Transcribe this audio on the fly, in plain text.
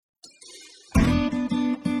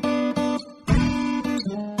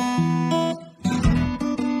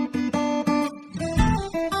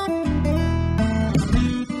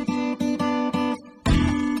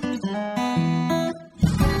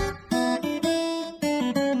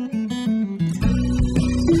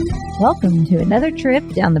Welcome to another trip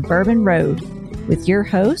down the Bourbon Road with your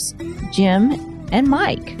hosts, Jim and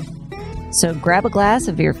Mike. So grab a glass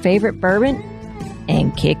of your favorite bourbon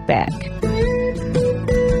and kick back.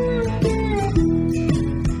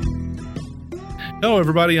 Hello,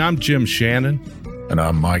 everybody. I'm Jim Shannon. And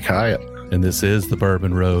I'm Mike Hyatt. And this is the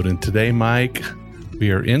Bourbon Road. And today, Mike, we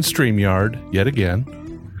are in StreamYard yet again.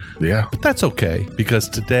 Yeah. But that's okay, because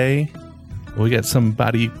today we got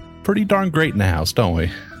somebody pretty darn great in the house, don't we?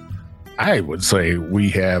 I would say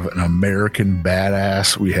we have an American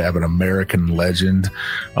badass. We have an American legend.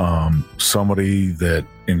 Somebody that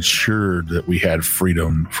ensured that we had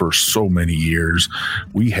freedom for so many years.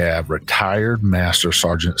 We have retired Master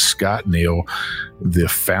Sergeant Scott Neal, the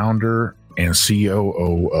founder and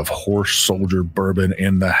COO of Horse Soldier Bourbon,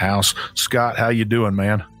 in the house. Scott, how you doing,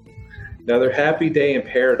 man? Another happy day in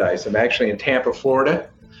paradise. I'm actually in Tampa, Florida.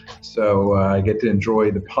 So I get to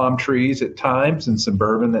enjoy the palm trees at times and some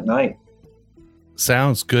bourbon at night.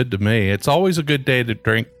 Sounds good to me. It's always a good day to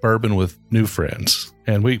drink bourbon with new friends.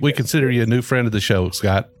 And we consider you a new friend of the show,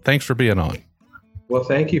 Scott. Thanks for being on. Well,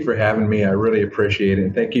 thank you for having me. I really appreciate it.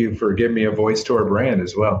 And thank you for giving me a voice to our brand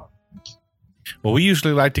as well. Well, we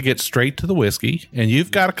usually like to get straight to the whiskey, and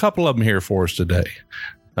you've got a couple of them here for us today.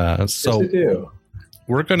 Yes, I do.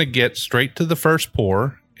 We're going to get straight to the first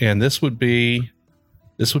pour, and this would be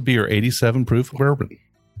your 87 proof bourbon.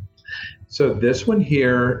 So this one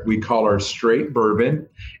here, we call our straight bourbon.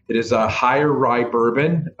 It is a higher rye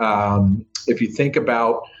bourbon. If you think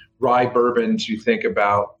about rye bourbons, you think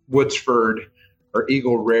about Woodsford or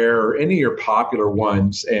Eagle Rare or any of your popular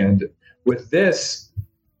ones. And with this,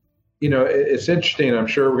 you know, it's interesting. I'm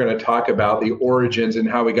sure we're going to talk about the origins and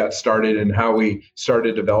how we got started and how we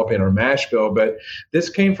started developing our mash bill. But this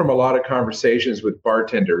came from a lot of conversations with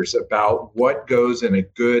bartenders about what goes in a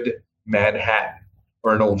good Manhattan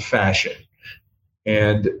or an old fashioned.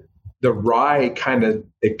 And the rye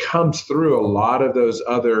it comes through a lot of those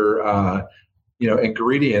other,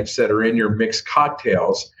 ingredients that are in your mixed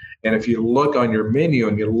cocktails. And if you look on your menu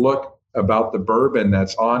and you look about the bourbon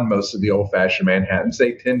that's on most of the old fashioned Manhattans,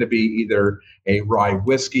 they tend to be either a rye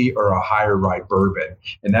whiskey or a higher rye bourbon.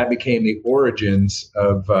 And that became the origins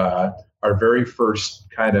of our very first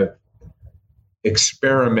kind of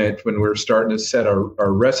experiment when we were starting to set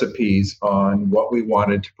our recipes on what we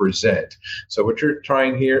wanted to present. So what you're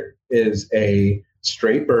trying here is a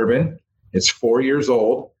straight bourbon. It's 4 years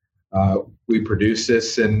old. We produce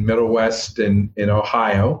this in Middle West in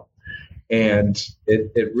Ohio. And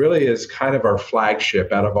it really is kind of our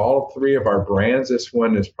flagship. Out of all three of our brands, this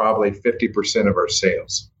one is probably 50% of our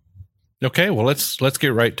sales. Okay, well, let's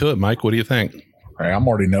get right to it, Mike. What do you think? Hey, I'm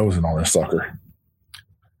already nosing on this sucker.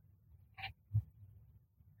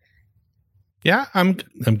 Yeah, I'm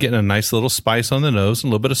getting a nice little spice on the nose and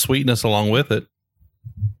a little bit of sweetness along with it.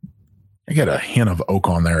 I get a hint of oak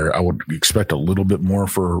on there. I would expect a little bit more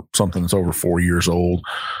for something that's over 4 years old.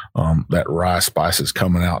 That rye spice is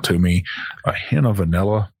coming out to me. A hint of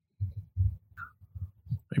vanilla.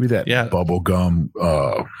 Maybe that bubble gum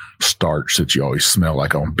starch that you always smell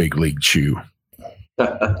like on Big League Chew.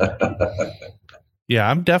 Yeah,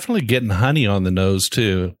 I'm definitely getting honey on the nose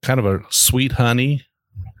too. Kind of a sweet honey.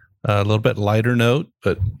 A little bit lighter note,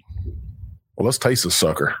 but... Well, let's taste this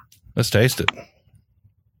sucker. Let's taste it.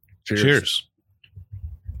 Cheers.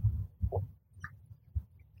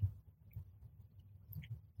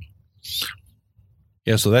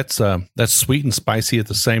 Yeah, so that's sweet and spicy at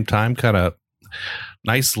the same time. Kind of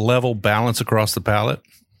nice level balance across the palate.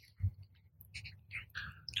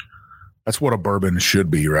 That's what a bourbon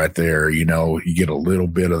should be right there. You know, you get a little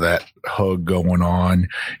bit of that hug going on.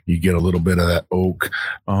 You get a little bit of that oak.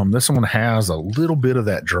 This one has a little bit of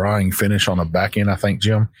that drying finish on the back end, I think,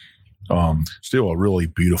 Jim. Still a really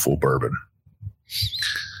beautiful bourbon.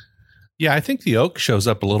 Yeah, I think the oak shows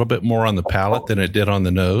up a little bit more on the palate than it did on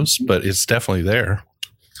the nose, but it's definitely there.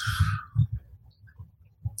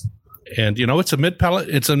 And, you know, it's a mid palate.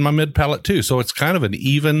 It's in my mid palate too. So it's kind of an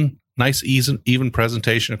nice, even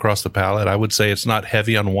presentation across the palate. I would say it's not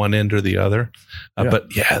heavy on one end or the other.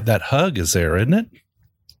 But yeah, that hug is there, isn't it?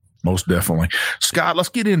 Most definitely. Scott, let's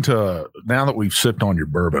get into, now that we've sipped on your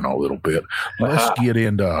bourbon a little bit, let's get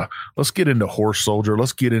into Horse Soldier.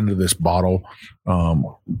 Let's get into this bottle.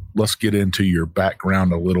 Let's get into your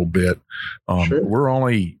background a little bit. Sure. We're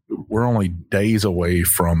only days away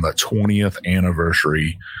from the 20th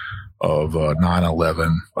anniversary of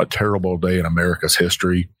 9/11, a terrible day in America's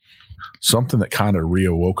history. Something that kind of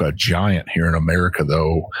reawoke a giant here in America,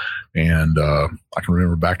 though. And I can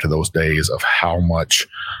remember back to those days of how much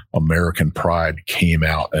American pride came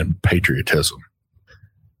out and patriotism.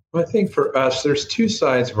 Well, I think for us, there's two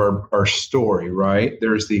sides of our story, right?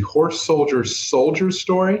 There's the horse soldier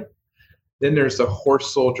story. Then there's the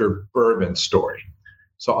horse soldier bourbon story.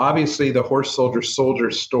 So obviously the horse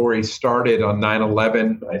soldier story started on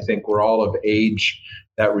 9/11. I think we're all of age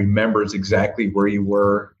that remembers exactly where you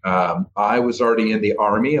were. I was already in the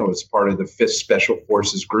Army. I was part of the 5th Special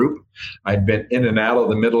Forces Group. I'd been in and out of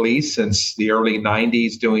the Middle East since the early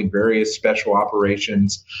 90s doing various special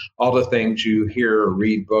operations, all the things you hear or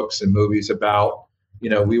read books and movies about,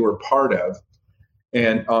 we were part of.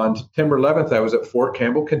 And on September 11th, I was at Fort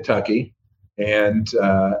Campbell, Kentucky. And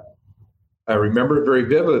I remember it very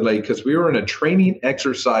vividly because we were in a training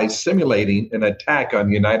exercise simulating an attack on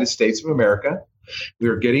the United States of America. We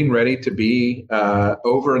were getting ready to be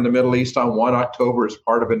over in the Middle East on 1 October as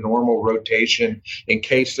part of a normal rotation in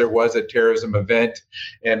case there was a terrorism event.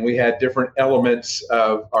 And we had different elements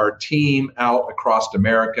of our team out across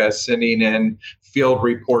America sending in field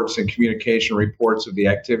reports and communication reports of the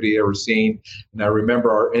activity they were seeing. And I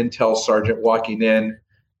remember our intel sergeant walking in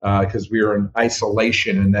because we were in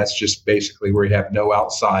isolation, and that's just basically where you have no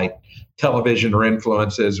outside television or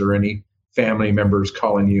influences or any family members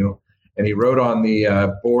calling you. And he wrote on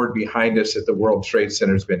the board behind us that the World Trade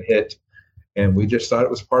Center has been hit, and we just thought it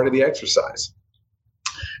was part of the exercise.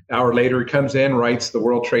 An hour later, he comes in, writes the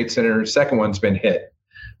World Trade Center, second one's been hit.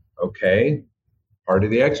 Okay, part of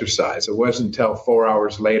the exercise. It wasn't until 4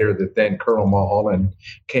 hours later that then Colonel Mulholland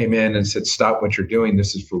came in and said, "Stop what you're doing.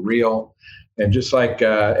 This is for real." And just like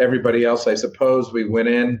everybody else, I suppose, we went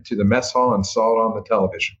into the mess hall and saw it on the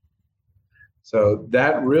television. So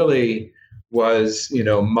that really was,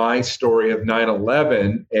 my story of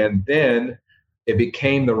 9/11. And then it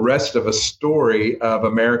became the rest of a story of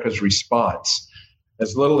America's response.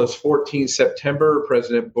 As little as 14 September,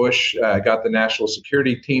 President Bush got the national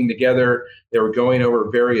security team together. They were going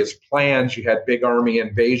over various plans. You had big army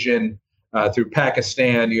invasion through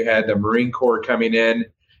Pakistan. You had the Marine Corps coming in.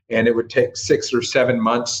 And it would take 6 or 7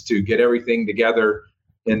 months to get everything together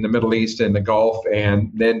in the Middle East and the Gulf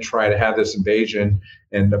and then try to have this invasion.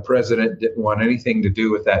 And the president didn't want anything to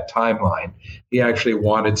do with that timeline. He actually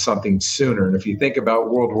wanted something sooner. And if you think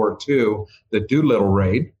about World War II, the Doolittle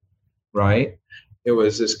raid, right? It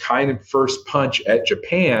was this kind of first punch at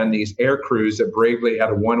Japan, these air crews that bravely had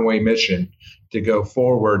a one-way mission to go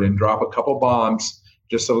forward and drop a couple bombs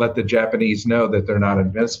just to let the Japanese know that they're not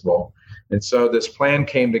invincible. And so this plan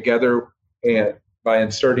came together by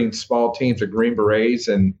inserting small teams of Green Berets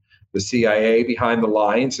and the CIA behind the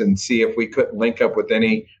lines and see if we couldn't link up with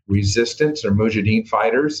any resistance or Mujahideen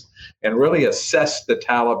fighters and really assess the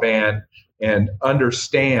Taliban and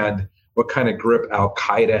understand what kind of grip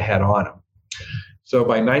Al-Qaeda had on them. So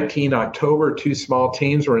by 19 October, 2 small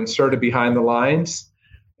teams were inserted behind the lines.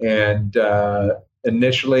 And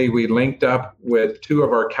initially, we linked up with 2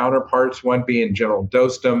 of our counterparts, one being General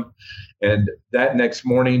Dostum. And that next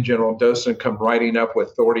morning, General Dostum come riding up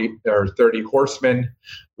with 30 horsemen.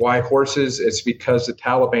 Why horses? It's because the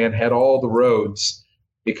Taliban had all the roads,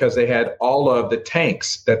 because they had all of the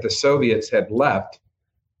tanks that the Soviets had left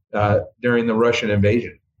during the Russian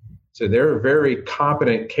invasion. So they're a very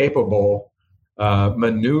competent, capable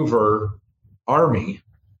maneuver army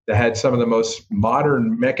that had some of the most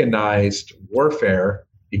modern mechanized warfare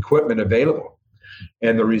equipment available.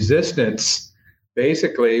 And the resistance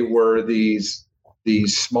basically were these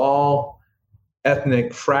small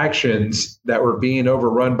ethnic fractions that were being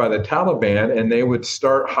overrun by the Taliban, and they would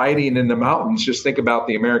start hiding in the mountains. Just think about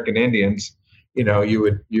the American Indians.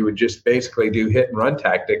 You would just basically do hit and run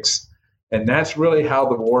tactics. And that's really how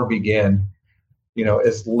the war began.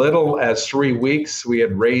 As little as 3 weeks, we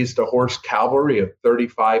had raised a horse cavalry of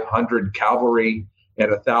 3,500 cavalry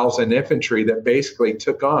and 1,000 infantry that basically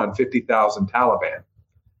took on 50,000 Taliban.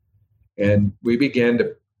 And we began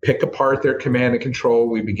to pick apart their command and control.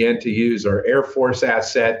 We began to use our Air Force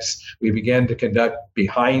assets. We began to conduct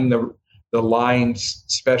behind the lines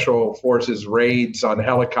special forces raids on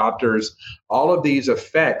helicopters. All of these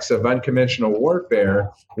effects of unconventional warfare,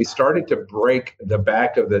 we started to break the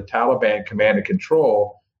back of the Taliban command and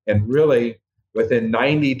control. And really, within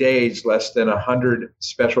 90 days, less than 100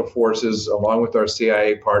 special forces, along with our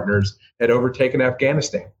CIA partners, had overtaken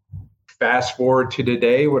Afghanistan. Fast forward to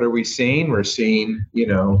today, what are we seeing? We're seeing,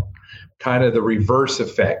 kind of the reverse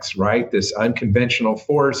effects, right? This unconventional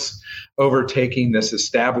force overtaking this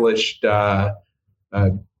established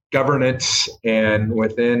governance. And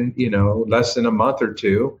within, less than a month or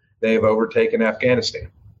two, they have overtaken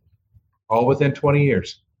Afghanistan, all within 20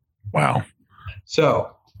 years. Wow.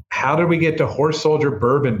 So how did we get to horse soldier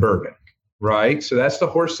bourbon? right? So that's the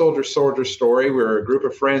Horse Soldier story. We were a group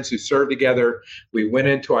of friends who served together. We went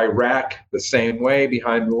into Iraq the same way,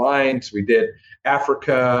 behind the lines. We did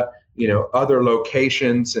Africa, other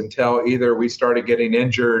locations until either we started getting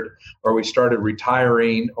injured or we started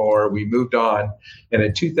retiring or we moved on. And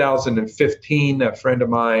in 2015, a friend of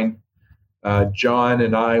mine, John,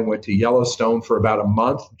 and I went to Yellowstone for about a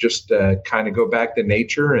month just to kind of go back to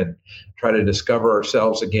nature and try to discover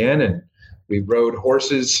ourselves again. And we rode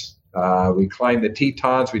horses. We climbed the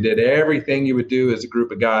Tetons. We did everything you would do as a group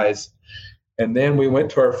of guys. And then we went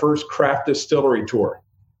to our first craft distillery tour.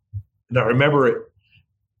 And I remember it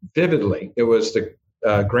vividly. It was the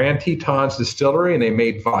Grand Tetons Distillery, and they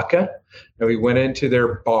made vodka. And we went into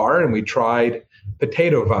their bar and we tried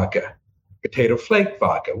potato vodka, potato flake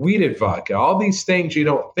vodka, wheated vodka, all these things you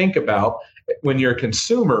don't think about when you're a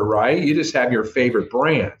consumer, right? You just have your favorite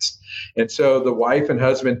brands. And so the wife and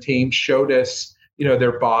husband team showed us,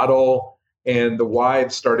 their bottle, and the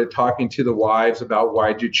wives started talking to the wives about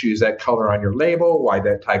why'd you choose that color on your label, why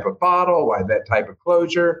that type of bottle, why that type of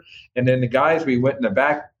closure. And then the guys, we went in the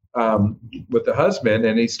back with the husband,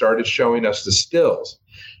 and he started showing us the stills.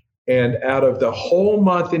 And out of the whole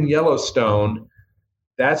month in Yellowstone,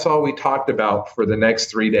 that's all we talked about for the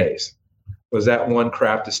next 3 days, was that one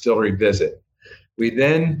craft distillery visit. We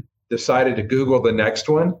then decided to Google the next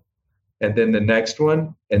one, and then the next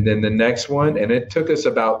one, and then the next one. And it took us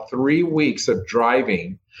about 3 weeks of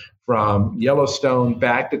driving from Yellowstone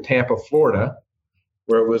back to Tampa, Florida,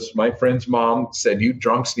 where it was my friend's mom said, "You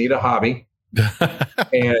drunks need a hobby."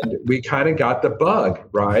 And we kind of got the bug,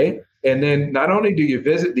 right? And then not only do you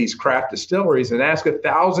visit these craft distilleries and ask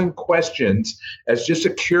 1,000 questions as just a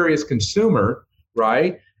curious consumer,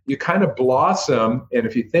 right? You kind of blossom. And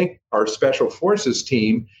if you think our special forces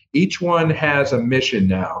team, each one has a mission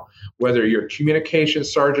now, whether you're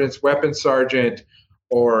communications sergeants, weapons sergeant,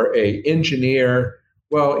 or a engineer.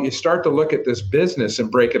 Well, you start to look at this business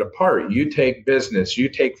and break it apart. You take business, you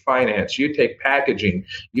take finance, you take packaging,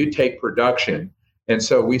 you take production. And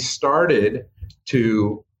so we started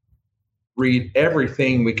to read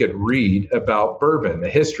everything we could read about bourbon, the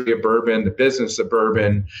history of bourbon, the business of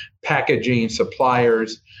bourbon, packaging,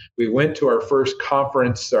 suppliers. We went to our first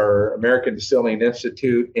conference, our American Distilling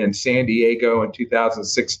Institute in San Diego in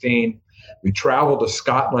 2016. We traveled to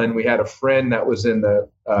Scotland. We had a friend that was in the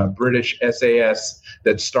British SAS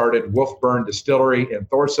that started Wolfburn Distillery in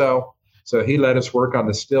Thurso. So he let us work on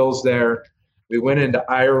the stills there. We went into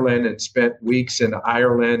Ireland and spent weeks in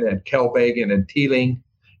Ireland and Kelbagan and Teeling,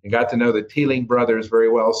 and got to know the Teeling brothers very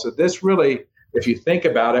well. So this really, if you think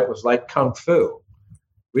about it, was like Kung Fu.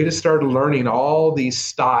 We just started learning all these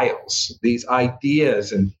styles, these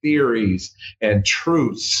ideas and theories and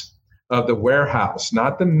truths of the warehouse,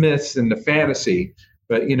 not the myths and the fantasy,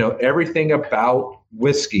 but, everything about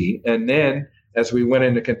whiskey. And then as we went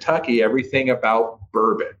into Kentucky, everything about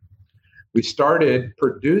bourbon. We started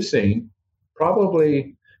producing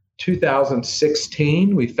probably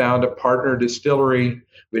 2016. We found a partner distillery.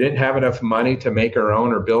 We didn't have enough money to make our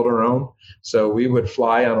own or build our own. So we would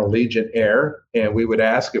fly on Allegiant Air, and we would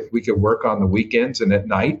ask if we could work on the weekends and at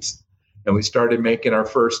nights. And we started making our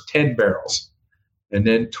first 10 barrels, and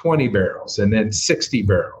then 20 barrels, and then 60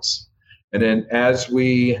 barrels. And then as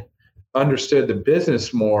we understood the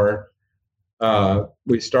business more,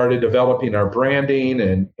 we started developing our branding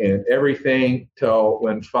and everything, till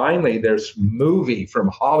when finally this movie from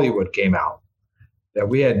Hollywood came out that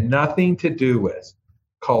we had nothing to do with,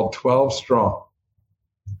 called 12 Strong,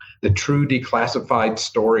 the true declassified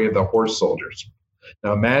story of the horse soldiers.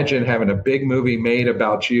 Now imagine having a big movie made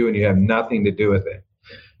about you and you have nothing to do with it.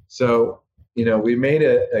 So, we made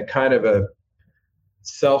a kind of a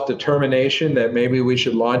self-determination that maybe we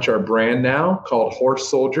should launch our brand now called Horse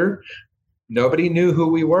Soldier. Nobody knew who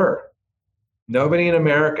we were. Nobody in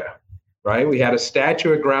America, right? We had a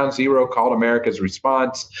statue at Ground Zero called America's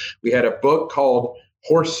Response. We had a book called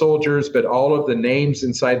Horse Soldiers, but all of the names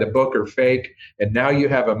inside the book are fake. And now you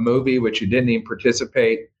have a movie which you didn't even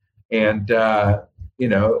participate. And,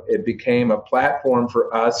 it became a platform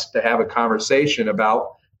for us to have a conversation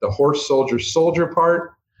about the horse soldier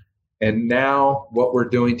part. And now what we're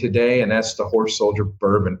doing today, and that's the horse soldier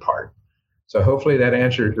bourbon part. So hopefully that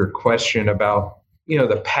answered your question about,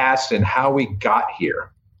 the past and how we got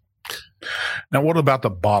here. Now, what about the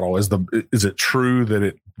bottle? Is it true that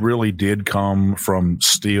it really did come from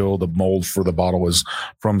steel? The mold for the bottle is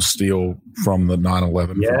from steel from the 9/11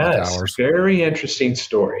 from the towers? Very interesting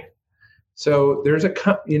story. So there's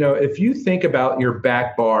if you think about your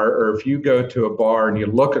back bar, or if you go to a bar and you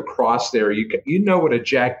look across there, you know what a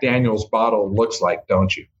Jack Daniel's bottle looks like,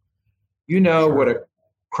 don't you? You know what a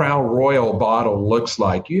Crown Royal bottle looks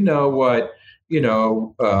like. You know what,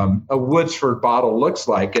 a Woodsford bottle looks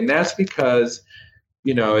like. And that's because,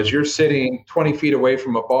 as you're sitting 20 feet away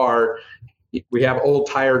from a bar, we have old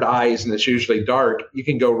tired eyes and it's usually dark. You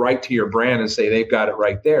can go right to your brand and say they've got it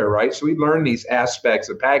right there, right? So we learn these aspects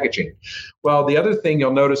of packaging. Well, the other thing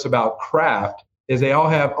you'll notice about craft is they all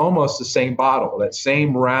have almost the same bottle, that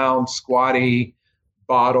same round, squatty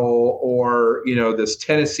bottle, or, this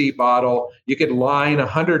Tennessee bottle. You could line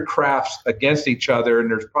 100 crafts against each other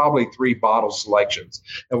and there's probably 3 bottle selections.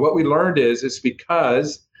 And what we learned is it's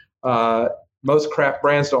because most craft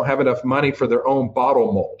brands don't have enough money for their own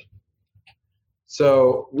bottle mold.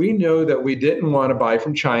 So we knew that we didn't want to buy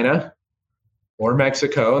from China or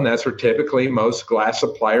Mexico, and that's where typically most glass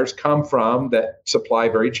suppliers come from that supply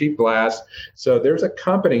very cheap glass. So there's a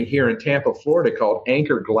company here in Tampa, Florida called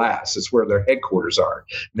Anchor Glass. It's where their headquarters are.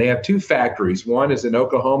 And they have 2 factories. One is in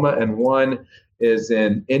Oklahoma and one is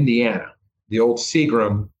in Indiana, the old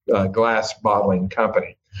Seagram glass bottling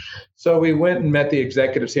company. So we went and met the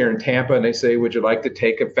executives here in Tampa, and they say, would you like to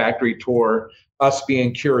take a factory tour? Us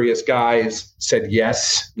being curious guys said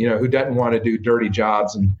yes. Who doesn't want to do dirty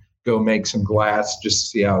jobs and go make some glass just to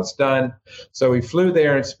see how it's done? So we flew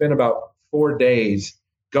there and spent about 4 days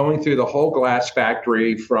going through the whole glass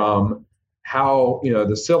factory, from how,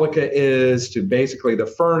 the silica is to basically the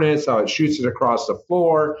furnace, how it shoots it across the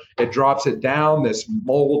floor. It drops it down. This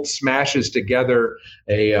mold smashes together.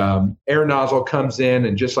 A air nozzle comes in,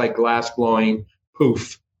 and just like glass blowing,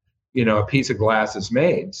 poof, a piece of glass is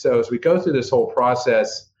made. So as we go through this whole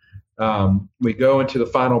process, we go into the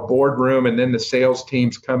final boardroom, and then the sales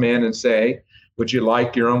teams come in and say, would you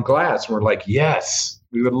like your own glass? And we're like, yes,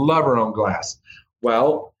 we would love our own glass.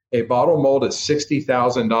 Well, a bottle mold is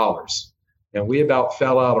 $60,000. And we about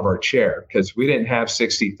fell out of our chair because we didn't have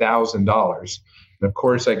 $60,000. And of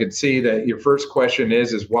course, I could see that your first question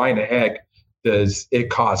is why in the heck does it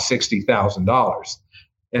cost $60,000?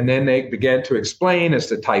 And then they began to explain it's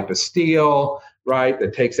the type of steel, right,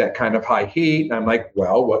 that takes that kind of high heat. And I'm like,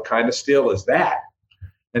 well, what kind of steel is that?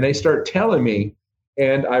 And they start telling me,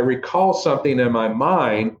 and I recall something in my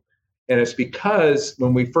mind, and it's because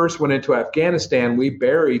when we first went into Afghanistan, we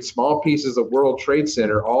buried small pieces of World Trade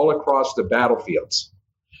Center all across the battlefields.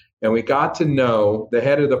 And we got to know the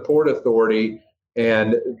head of the Port Authority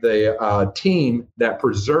and the team that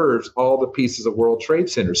preserves all the pieces of World Trade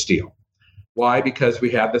Center steel. Why? Because we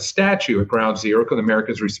have the statue at Ground Zero called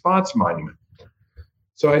America's Response Monument.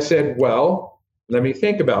 So I said, well, let me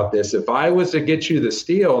think about this. If I was to get you the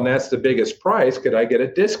steel and that's the biggest price, could I get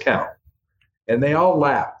a discount? And they all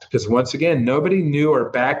laughed because, once again, nobody knew our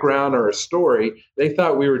background or our story. They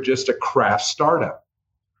thought we were just a craft startup.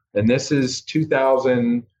 And this is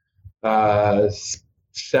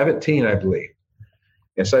 2017, I believe.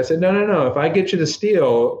 And so I said, no. If I get you the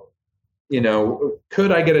steel,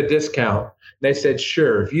 could I get a discount? And they said,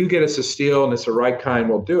 sure. If you get us a steel and it's the right kind,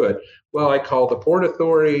 we'll do it. Well, I called the Port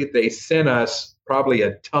Authority. They sent us probably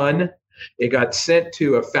a ton. It got sent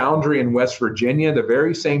to a foundry in West Virginia, the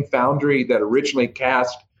very same foundry that originally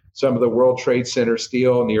cast some of the World Trade Center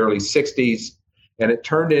steel in the early 60s. And it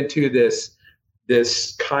turned into this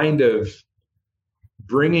kind of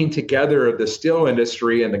bringing together of the steel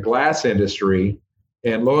industry and the glass industry.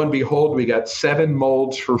 And lo and behold, we got 7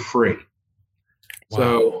 molds for free. Wow.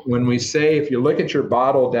 So when we say, if you look at your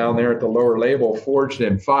bottle down there at the lower label, forged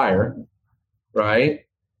in fire, right?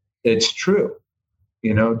 It's true.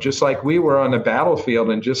 Just like we were on the battlefield,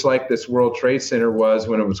 and just like this World Trade Center was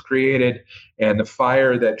when it was created, and the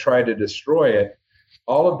fire that tried to destroy it,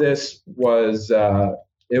 all of this was,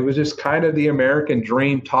 it was just kind of the American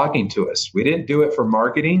dream talking to us. We didn't do it for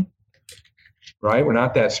marketing, right? We're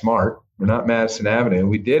not that smart. We're not Madison Avenue.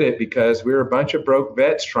 We did it because we were a bunch of broke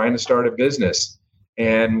vets trying to start a business.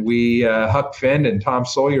 And we Huck Finn and Tom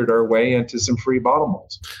Sawyered our way into some free bottle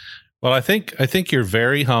molds. Well, I think you're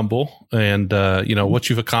very humble, and what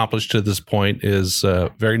you've accomplished to this point is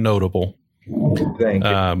very notable. Thank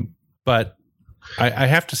you. But I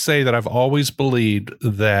have to say that I've always believed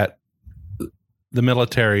that the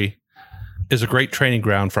military is a great training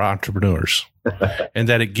ground for entrepreneurs, and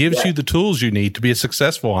that it gives you the tools you need to be a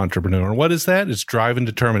successful entrepreneur. And what is that? It's drive and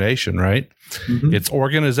determination, right? Mm-hmm. It's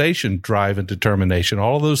organization, drive, and determination.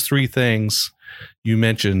 All of those 3 things you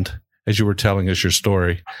mentioned as you were telling us your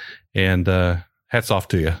story. And hats off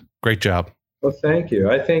to you. Great job. Well, thank you.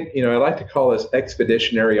 I think, I like to call us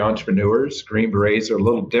expeditionary entrepreneurs. Green Berets are a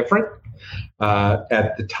little different.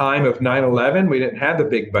 At the time of 9/11, we didn't have the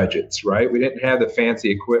big budgets, right? We didn't have the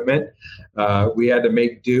fancy equipment. We had to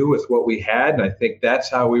make do with what we had. And I think that's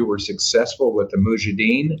how we were successful with the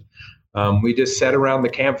Mujahideen. We just sat around the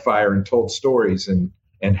campfire and told stories. And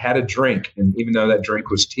and had a drink. And even though that drink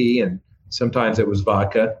was tea and sometimes it was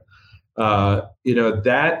vodka,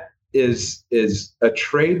 that is a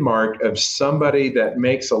trademark of somebody that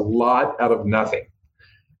makes a lot out of nothing.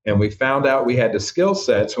 And we found out we had the skill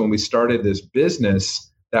sets when we started this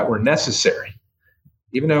business that were necessary.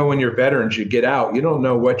 Even though when you're veterans, you get out, you don't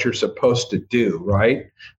know what you're supposed to do, right?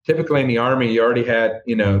 Typically in the Army, you already had,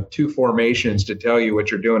 2 formations to tell you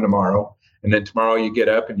what you're doing tomorrow. And then tomorrow you get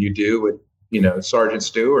up and you do what, sergeants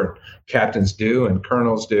do or captains do and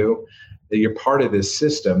colonels do. That you're part of this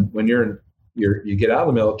system. When you get out of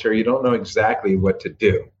the military, you don't know exactly what to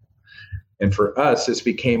do. And for us, this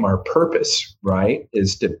became our purpose, right?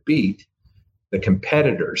 Is to beat the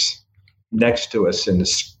competitors next to us in the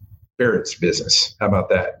spirits business. How about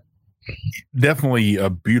that? Definitely a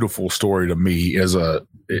beautiful story to me is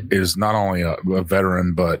not only a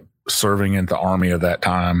veteran, but serving in the Army at that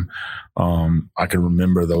time. I can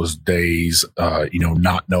remember those days,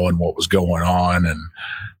 not knowing what was going on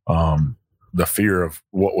and the fear of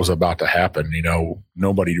what was about to happen.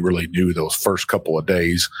 Nobody really knew those first couple of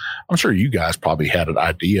days. I'm sure you guys probably had an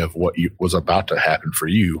idea of what was about to happen for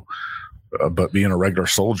you. But being a regular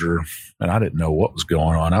soldier, and I didn't know what was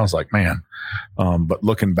going on. I was like, man. But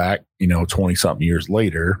looking back, 20 something years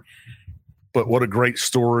later, but what a great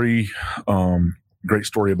story. Great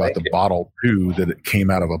story about the bottle too, that it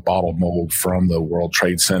came out of a bottle mold from the World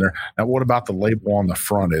Trade Center. Now, what about the label on the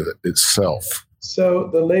front of it itself? So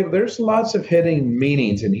the label, there's lots of hidden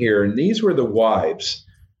meanings in here. And these were the wives,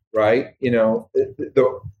 right?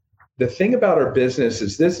 The thing about our business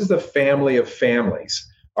is this is a family of families.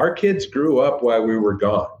 Our kids grew up while we were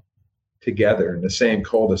gone together in the same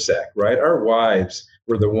cul-de-sac, right? Our wives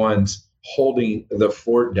were the ones holding the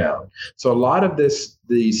fort down. So a lot of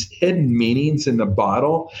these hidden meanings in the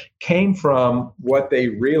bottle came from what they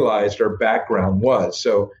realized our background was.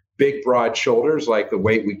 So big, broad shoulders, like the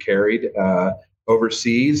weight we carried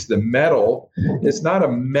overseas. The metal is not a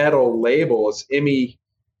metal label. It's METEL,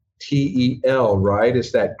 right?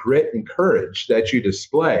 It's that grit and courage that you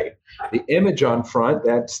display. The image on front,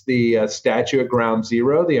 that's the statue at Ground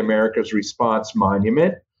Zero, the America's Response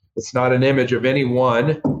Monument. It's not an image of any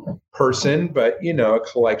one person, but, a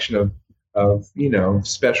collection of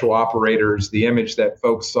special operators. The image that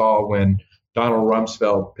folks saw when Donald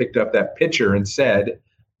Rumsfeld picked up that picture and said,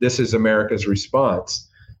 "This is America's response."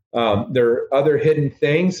 There are other hidden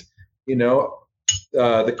things,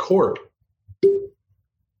 the cork.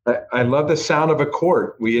 I love the sound of a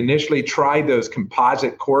cork. We initially tried those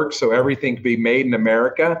composite corks so everything could be made in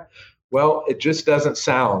America. Well, it just doesn't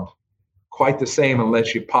sound quite the same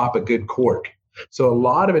unless you pop a good cork. So a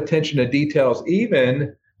lot of attention to details,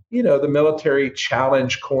 even, the military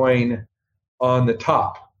challenge coin on the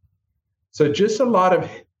top. So just a lot of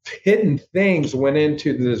hidden things went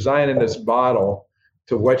into the design of this bottle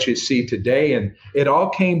to what you see today. And it all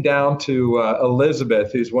came down to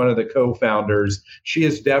Elizabeth, who's one of the co-founders. She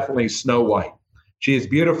is definitely Snow White. She is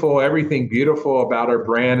beautiful, everything beautiful about her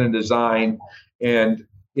brand and design. And,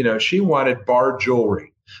 she wanted bar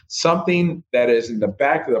jewelry, something that is in the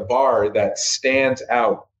back of the bar that stands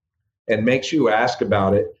out and makes you ask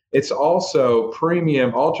about it. It's also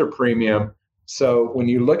premium, ultra premium. So when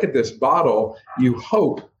you look at this bottle, you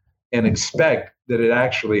hope and expect that it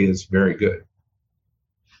actually is very good.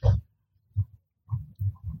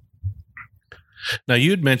 Now,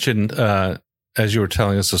 you'd mentioned, as you were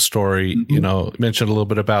telling us a story, mentioned a little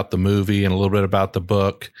bit about the movie and a little bit about the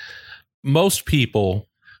book. Most people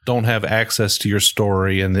don't have access to your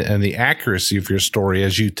story and the accuracy of your story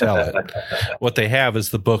as you tell it. What they have is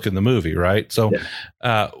the book and the movie, right? So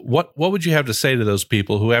what would you have to say to those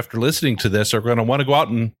people who, after listening to this, are going to want to go out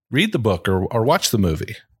and read the book or watch the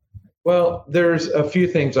movie? Well, there's a few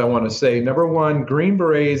things I want to say. Number one, Green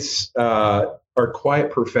Berets are quiet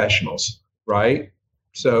professionals, right?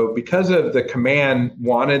 So because of the command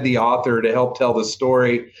wanted the author to help tell the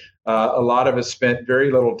story, a lot of us spent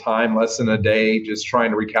very little time, less than a day, just trying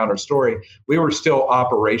to recount our story. We were still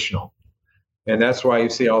operational. And that's why you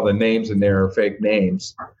see all the names in there are fake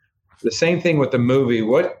names. The same thing with the movie.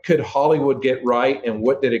 What could Hollywood get right and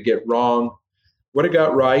what did it get wrong? What it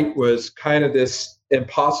got right was kind of this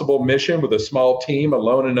impossible mission with a small team,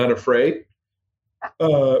 alone and unafraid.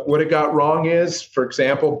 What it got wrong is, for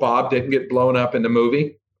example, Bob didn't get blown up in the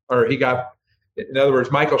movie, in other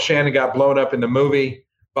words, Michael Shannon got blown up in the movie.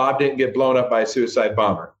 Bob didn't get blown up by a suicide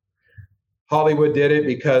bomber. Hollywood did it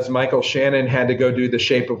because Michael Shannon had to go do The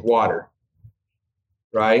Shape of Water,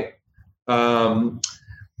 right?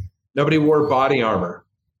 Nobody wore body armor.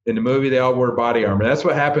 In the movie, they all wore body armor. That's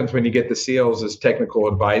what happens when you get the SEALs as technical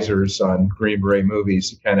advisors on Green Beret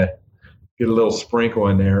movies. You kind of get a little sprinkle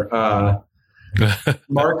in there.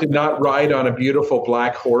 Mark did not ride on a beautiful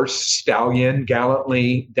black horse stallion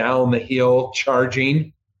gallantly down the hill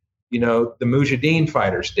charging. The Mujahideen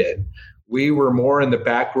fighters did. We were more in the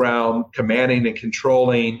background, commanding and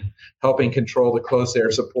controlling, helping control the close air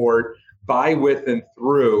support. By, with, and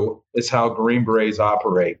through is how Green Berets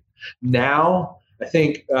operate. Now, I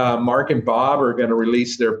think Mark and Bob are going to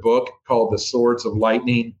release their book called The Swords of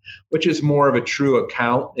Lightning, which is more of a true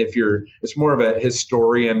account. It's more of a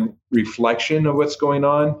historian reflection of what's going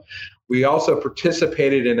on. We also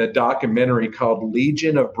participated in a documentary called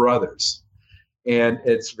Legion of Brothers. And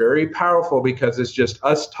it's very powerful because it's just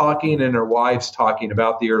us talking and our wives talking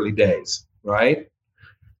about the early days, right?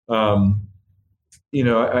 I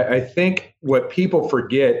think what people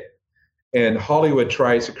forget and Hollywood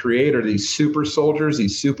tries to create are these super soldiers,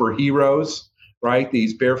 these superheroes, right?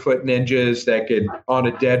 These barefoot ninjas that could, on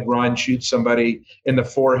a dead run, shoot somebody in the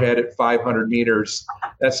forehead at 500 meters.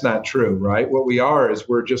 That's not true, right? What we are is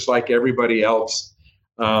we're just like everybody else.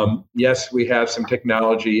 Yes, we have some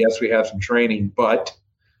technology. Yes, we have some training, but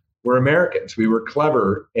we're Americans. We were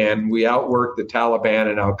clever, and we outworked the Taliban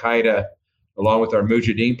and Al-Qaeda along with our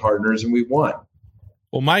Mujahideen partners, and we won.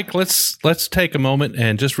 Well, Mike, let's take a moment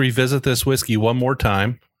and just revisit this whiskey one more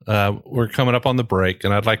time. We're coming up on the break,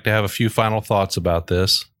 and I'd like to have a few final thoughts about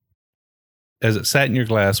this. As it sat in your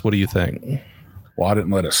glass, what do you think? Well, I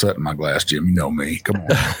didn't let it sit in my glass, Jim. You know me. Come on.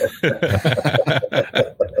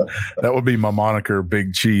 That would be my moniker,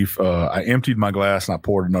 Big Chief. I emptied my glass and I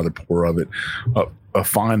poured another pour of it. A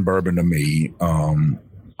fine bourbon to me. I'm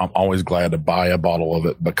always glad to buy a bottle of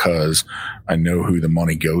it because I know who the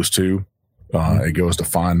money goes to. It goes to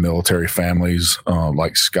fine military families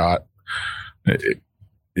like Scott.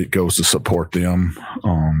 It goes to support them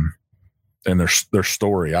and their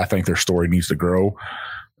story. I think their story needs to grow.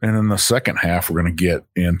 And in the second half, we're going to get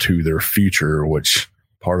into their future, which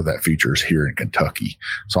part of that future is here in Kentucky.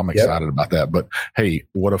 So I'm excited about that. But hey,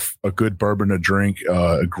 what a good bourbon to drink,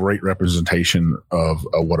 a great representation of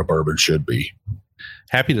what a bourbon should be.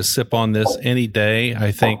 Happy to sip on this any day.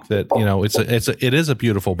 I think that, it is a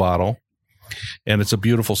beautiful bottle and it's a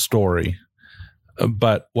beautiful story,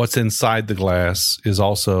 but what's inside the glass is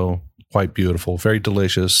also quite beautiful, very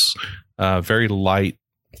delicious, very light.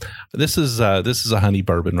 This is a honey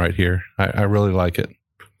bourbon right here. I really like it.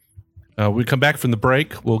 We come back from the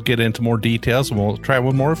break. We'll get into more details and we'll try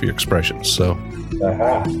one more of your expressions. So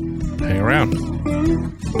hang around.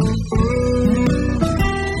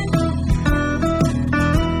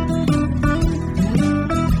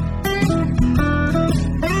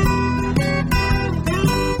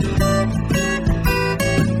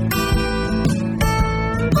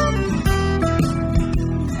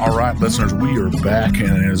 All right, listeners, we are back,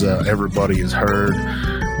 and as everybody has heard,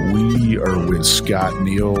 we are with Scott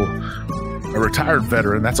Neal, a retired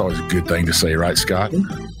veteran. That's always a good thing to say, right, Scott?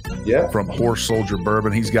 Yeah. From Horse Soldier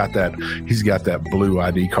Bourbon, he's got that blue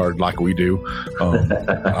ID card like we do.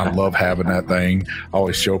 I love having that thing. I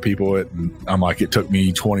always show people it, and I'm like, it took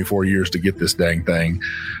me 24 years to get this dang thing.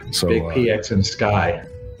 So big PX in the sky.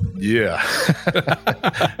 Yeah.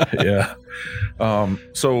 Yeah.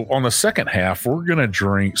 So on the second half, we're going to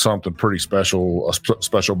drink something pretty special, a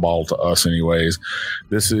special bottle to us anyways.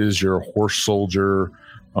 This is your Horse Soldier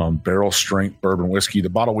barrel strength bourbon whiskey. The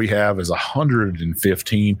bottle we have is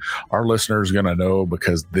 115. Our listeners are going to know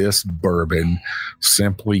because this bourbon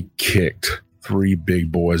simply kicked three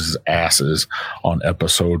big boys' asses on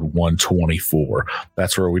episode 124.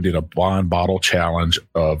 That's where we did a blind bottle challenge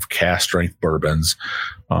of cast strength bourbons.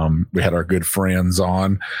 We had our good friends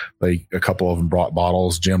on. A couple of them brought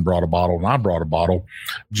bottles. Jim brought a bottle and I brought a bottle.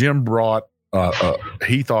 Jim brought,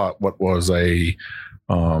 he thought what was a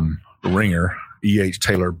Ringer E.H.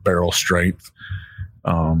 Taylor barrel strength.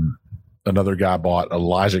 Another guy bought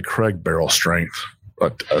Elijah Craig barrel strength.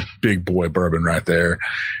 A big boy bourbon right there.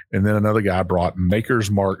 And then another guy brought Maker's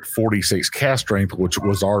Mark 46 cast strength, which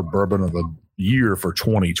was our bourbon of the year for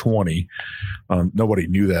 2020. Nobody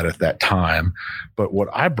knew that at that time. But what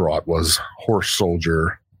I brought was Horse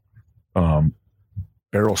Soldier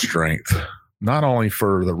barrel strength, not only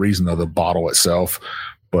for the reason of the bottle itself,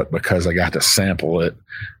 but because I got to sample it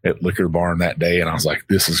at Liquor Barn that day. And I was like,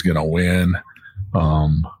 this is going to win.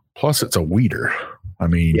 Plus, it's a weeder. I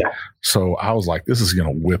mean, So I was like, this is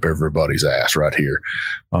going to whip everybody's ass right here.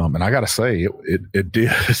 And I got to say, it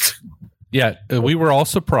did. Yeah, we were all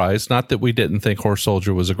surprised. Not that we didn't think Horse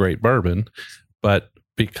Soldier was a great bourbon, but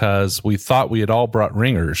because we thought we had all brought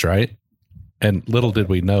Ringers, right? And little did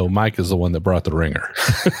we know, Mike is the one that brought the Ringer.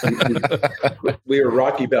 We were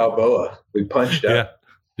Rocky Balboa. We punched up.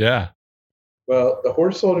 Yeah. Well, the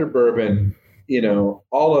Horse Soldier bourbon,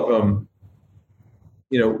 all of them,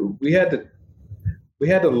 we had to we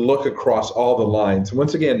had to look across all the lines.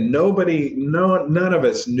 Once again, none of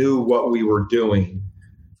us knew what we were doing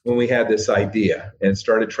when we had this idea and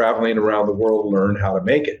started traveling around the world to learn how to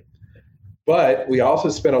make it. But we also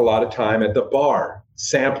spent a lot of time at the bar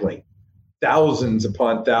sampling, thousands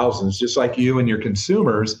upon thousands, just like you and your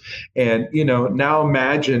consumers. And, now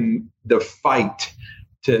imagine the fight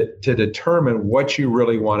to determine what you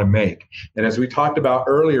really want to make. And as we talked about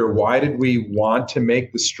earlier, why did we want to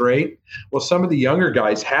make the straight? Well, some of the younger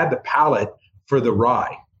guys had the palate for the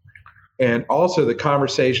rye. And also the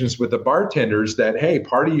conversations with the bartenders that, hey,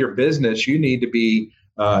 part of your business, you need to be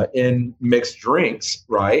in mixed drinks,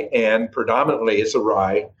 right? And predominantly it's a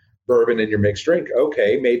rye bourbon in your mixed drink.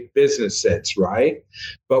 Okay, made business sense, right?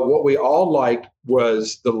 But what we all liked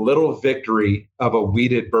was the little victory of a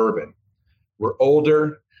wheated bourbon. We're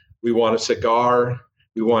older. We want a cigar.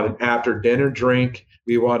 We want an after dinner drink.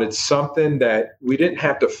 We wanted something that we didn't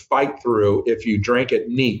have to fight through if you drank it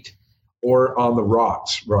neat or on the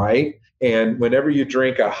rocks, right? And whenever you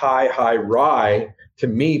drink a high rye, to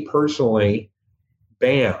me personally,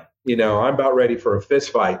 bam, I'm about ready for a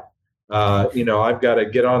fist fight. I've got to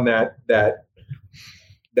get on that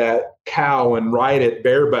cow and ride it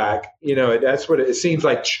bareback. That's what it seems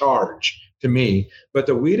like, charge to me. But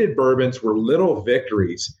the wheated bourbons were little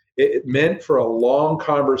victories. It meant for a long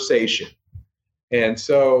conversation. And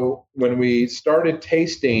so when we started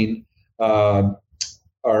tasting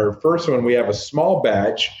our first one, we have a small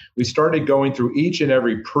batch. We started going through each and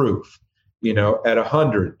every proof, at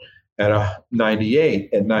 100, at 98,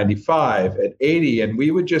 at 95, at 80. And we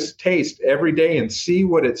would just taste every day and see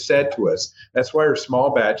what it said to us. That's why our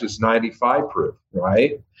small batch is 95 proof,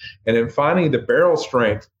 right? And then finally, the barrel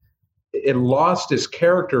strength, it lost its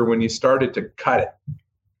character when you started to cut it,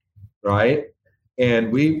 right?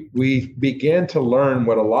 And we began to learn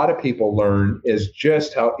what a lot of people learn is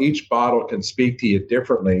just how each bottle can speak to you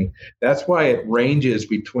differently. That's why it ranges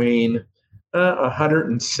between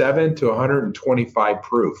 107 to 125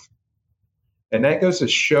 proof. And that goes to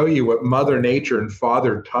show you what Mother Nature and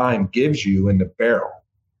Father Time gives you in the barrel.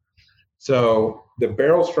 So the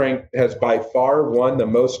barrel strength has by far won the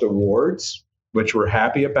most awards, which we're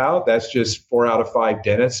happy about. That's just 4 out of 5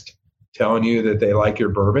 dentists telling you that they like your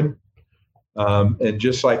bourbon. And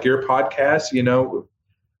just like your podcast,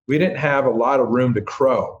 we didn't have a lot of room to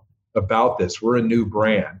crow about this. We're a new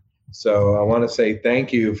brand. So I want to say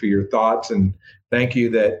thank you for your thoughts and thank you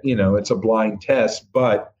that, it's a blind test.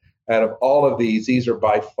 But out of all of these are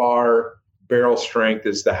by far, barrel strength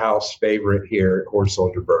is the house favorite here at Horse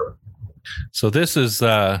Soldier Bourbon. So this is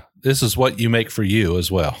what you make for you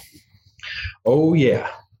as well. Oh, yeah.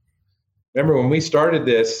 Remember when we started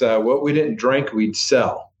this, what we didn't drink, we'd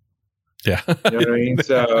sell. Yeah. You know what I mean?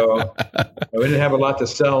 So we didn't have a lot to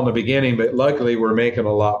sell in the beginning, but luckily we're making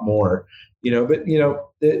a lot more.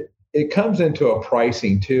 It comes into a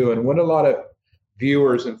pricing too. And what a lot of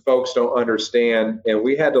viewers and folks don't understand, and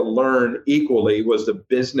we had to learn equally, was the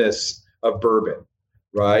business of bourbon,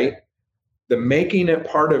 right? The making it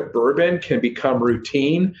part of bourbon can become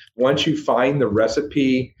routine once you find the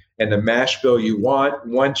recipe and the mash bill you want.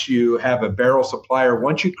 Once you have a barrel supplier,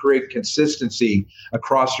 once you create consistency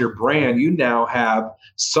across your brand, you now have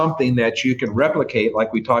something that you can replicate,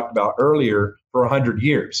 like we talked about earlier, for 100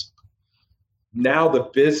 years. Now the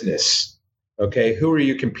business, okay, who are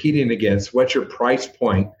you competing against? What's your price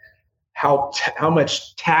point? How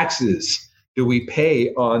much taxes do we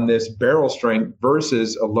pay on this barrel strength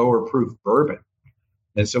versus a lower proof bourbon?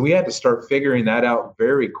 And so we had to start figuring that out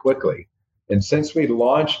very quickly. And since we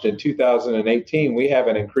launched in 2018, we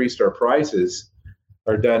haven't increased our prices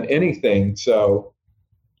or done anything. So,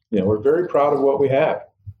 we're very proud of what we have.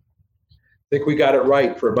 I think we got it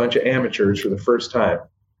right for a bunch of amateurs for the first time.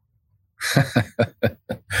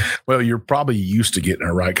 Well, you're probably used to getting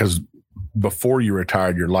it right because before you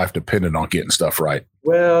retired, your life depended on getting stuff right.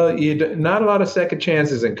 Well, not a lot of second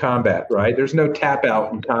chances in combat, right? There's no tap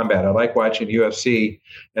out in combat. I like watching UFC,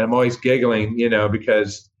 and I'm always giggling,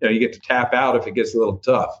 because you get to tap out if it gets a little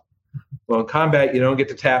tough. Well, in combat, you don't get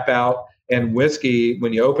to tap out, and whiskey,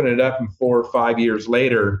 when you open it up and 4 or 5 years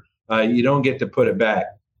later, you don't get to put it back.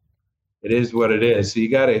 It is what it is. So you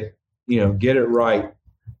got to, get it right.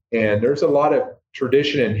 And there's a lot of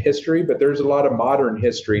tradition and history, but there's a lot of modern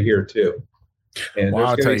history here too. And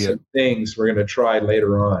there's going to be some things we're going to try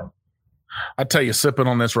later on. I tell you, sipping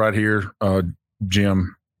on this right here,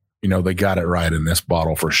 Jim, they got it right in this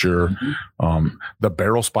bottle for sure. Mm-hmm. The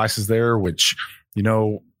barrel spices there, which,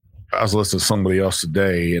 I was listening to somebody else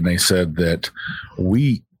today and they said that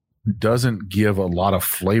wheat doesn't give a lot of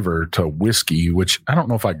flavor to whiskey, which I don't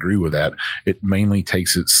know if I agree with that. It mainly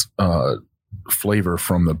takes its flavor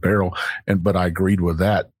from the barrel. But I agreed with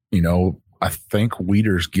that. I think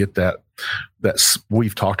wheaters get that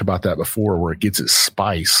we've talked about that before, where it gets its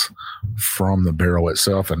spice from the barrel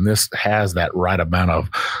itself. And this has that right amount of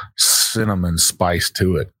cinnamon spice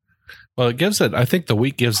to it. Well, I think the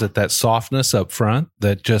wheat gives it that softness up front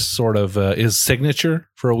that just sort of is signature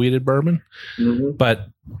for a wheated bourbon. Mm-hmm. But,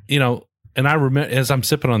 and I remember, as I'm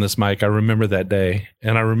sipping on this, Mike, I remember that day,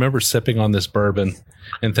 and I remember sipping on this bourbon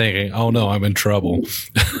and thinking, oh no, I'm in trouble.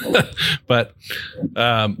 But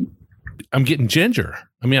I'm getting ginger.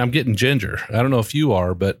 I'm getting ginger. I don't know if you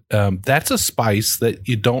are, but that's a spice that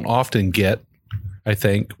you don't often get, I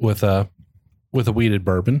think, with a wheated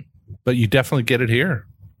bourbon, but you definitely get it here.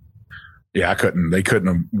 Yeah, they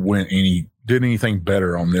couldn't have did anything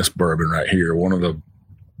better on this bourbon right here. One of the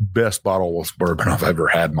best bottleless bourbon I've ever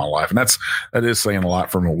had in my life. And that is saying a lot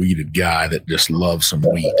from a wheated guy that just loves some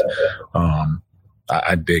wheat.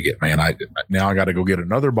 I dig it, man. Now I got to go get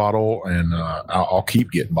another bottle, and I'll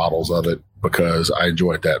keep getting bottles of it because I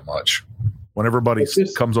enjoy it that much. When everybody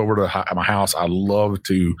comes over to my house, I love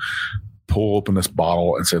to pull open this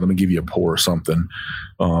bottle and say, let me give you a pour or something,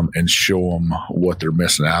 and show them what they're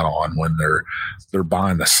missing out on when they're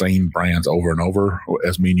buying the same brands over and over.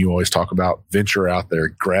 As me and you always talk about, venture out there,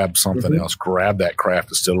 grab something else, grab that craft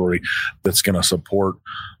distillery that's going to support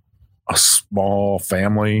a small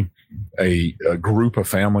family, a group of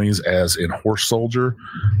families, as in Horse Soldier,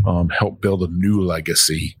 help build a new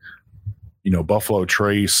legacy. Buffalo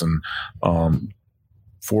Trace and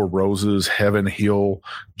Four Roses, Heaven Hill,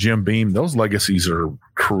 Jim Beam, those legacies are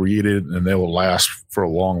created and they will last for a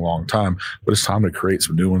long, long time. But it's time to create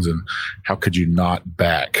some new ones. And how could you not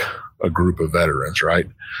back a group of veterans, right?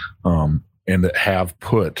 And that have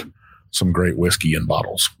put some great whiskey in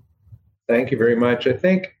bottles. Thank you very much. I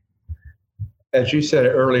think, as you said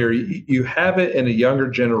earlier, you have it in a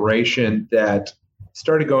younger generation that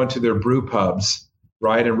started going to their brew pubs,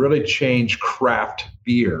 right, and really changed craft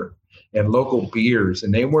beer and local beers.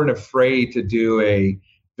 And they weren't afraid to do a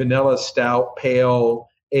vanilla stout pale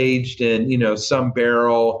aged in, some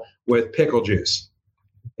barrel with pickle juice.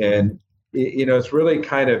 And, it's really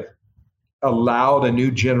kind of allowed a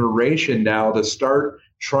new generation now to start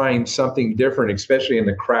trying something different, especially in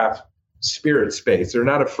the craft spirit space. They're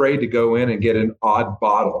not afraid to go in and get an odd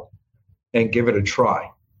bottle and give it a try.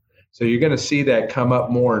 So you're going to see that come up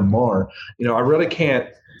more and more. I really can't,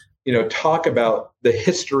 talk about the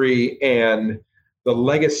history and the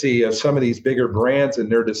legacy of some of these bigger brands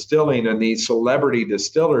and their distilling and these celebrity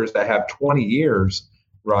distillers that have 20 years,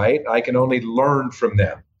 right? I can only learn from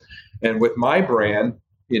them. And with my brand,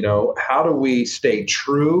 how do we stay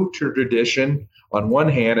true to tradition on one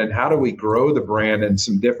hand, and how do we grow the brand in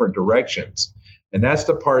some different directions? And that's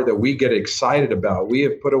the part that we get excited about. We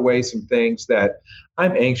have put away some things that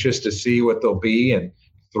I'm anxious to see what they'll be in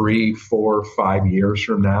 3, 4, 5 years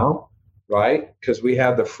from now, right? Because we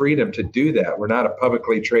have the freedom to do that. We're not a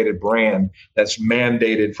publicly traded brand that's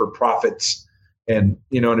mandated for profits and,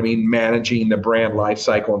 managing the brand life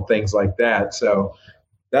cycle and things like that. So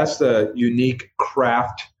that's the unique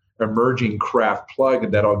emerging craft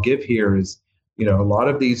plug that I'll give here is, a lot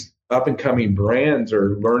of these up and coming brands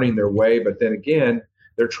are learning their way, but then again,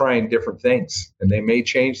 they're trying different things and they may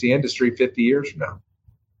change the industry 50 years from now.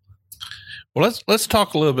 Well, let's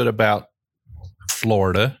talk a little bit about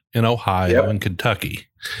Florida and Ohio and Kentucky.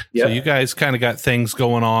 Yep. So you guys kind of got things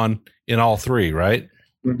going on in all three, right?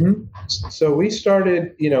 Mm-hmm. So we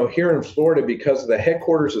started, here in Florida because the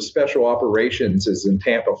headquarters of special operations is in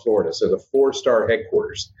Tampa, Florida. So the 4-star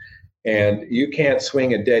headquarters. And you can't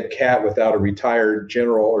swing a dead cat without a retired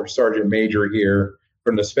general or sergeant major here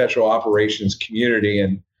from the special operations community.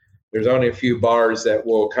 And there's only a few bars that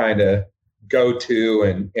we'll kind of go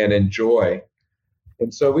to and enjoy.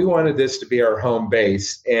 And so we wanted this to be our home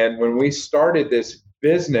base. And when we started this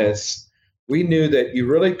business, we knew that you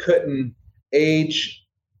really couldn't age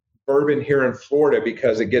bourbon here in Florida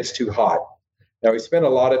because it gets too hot. Now, we spent a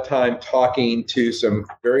lot of time talking to some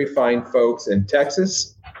very fine folks in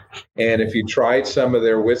Texas. And if you tried some of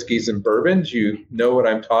their whiskeys and bourbons, you know what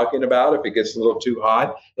I'm talking about. If it gets a little too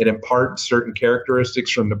hot, it imparts certain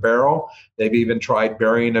characteristics from the barrel. They've even tried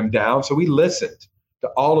burying them down. So we listened to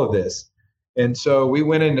all of this. And so we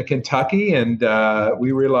went into Kentucky and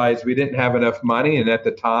we realized we didn't have enough money. And at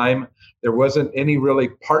the time, there wasn't any really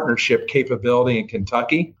partnership capability in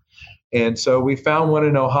Kentucky. And so we found one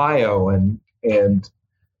in Ohio. And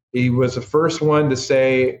he was the first one to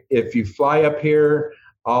say, if you fly up here,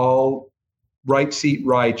 I'll right seat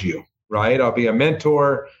ride you, right? I'll be a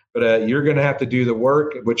mentor, but you're going to have to do the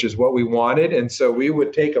work, which is what we wanted. And so we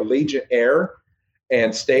would take Allegiant Air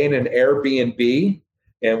and stay in an Airbnb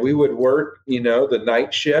and we would work, the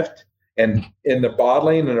night shift. And in the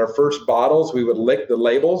bottling, in our first bottles, we would lick the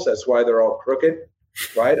labels. That's why they're all crooked,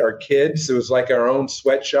 right? Our kids, it was like our own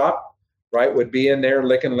sweatshop, right? Would be in there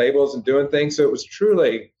licking labels and doing things. So it was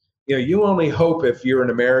truly, you only hope if you're an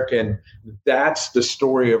American, that's the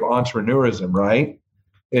story of entrepreneurism, right?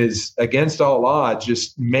 Is against all odds,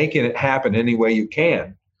 just making it happen any way you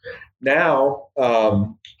can. Now,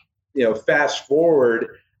 fast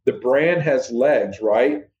forward, the brand has legs,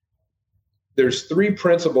 right? There's 3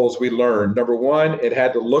 principles we learned. Number 1, it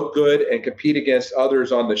had to look good and compete against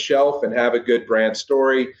others on the shelf and have a good brand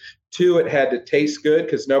story. 2, it had to taste good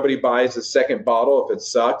because nobody buys a second bottle if it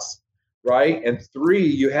sucks, right? And 3,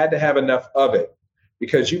 you had to have enough of it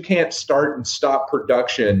because you can't start and stop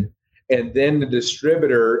production and then the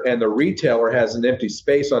distributor and the retailer has an empty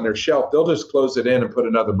space on their shelf. They'll just close it in and put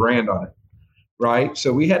another brand on it, right?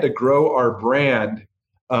 So we had to grow our brand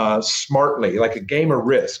smartly, like a game of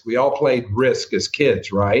Risk. We all played Risk as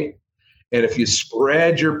kids, right? And if you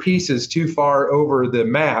spread your pieces too far over the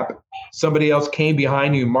map, somebody else came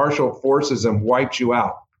behind you, marshaled forces, and wiped you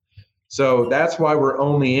out. So that's why we're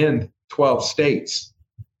only in 12 states,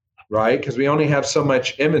 right? Because we only have so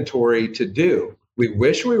much inventory to do. We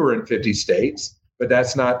wish we were in 50 states, but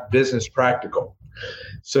that's not business practical.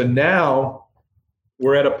 So now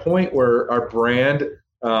we're at a point where our brand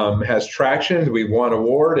has traction. We won an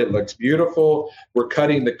award. It looks beautiful. We're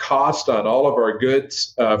cutting the cost on all of our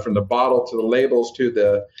goods, from the bottle to the labels to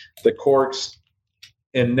the corks.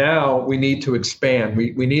 And now we need to expand.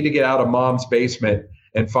 We need to get out of mom's basement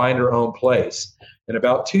and find our own place. And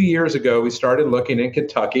about 2 years ago, we started looking in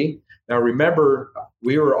Kentucky. Now, remember,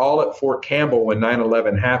 we were all at Fort Campbell when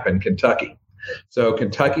 9/11 happened, Kentucky. So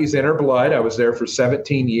Kentucky's in our blood. I was there for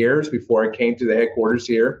 17 years before I came to the headquarters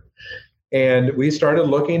here. And we started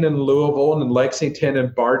looking in Louisville and in Lexington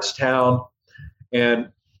and Bardstown. And,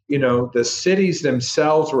 the cities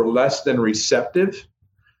themselves were less than receptive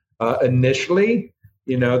initially.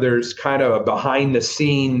 There's kind of a behind the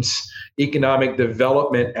scenes economic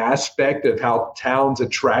development aspect of how towns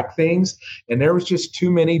attract things. And there was just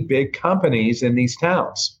too many big companies in these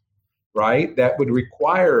towns, right? That would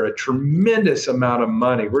require a tremendous amount of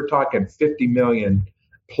money. We're talking 50 million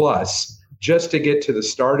plus just to get to the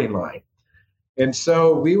starting line. And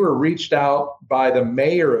so we were reached out by the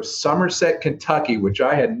mayor of Somerset, Kentucky, which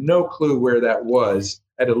I had no clue where that was.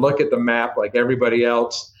 I had to look at the map like everybody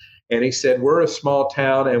else. And he said, we're a small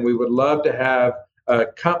town and we would love to have a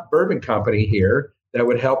bourbon company here that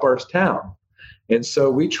would help our town. And so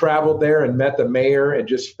we traveled there and met the mayor and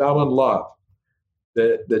just fell in love.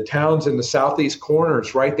 The town's in the southeast corner.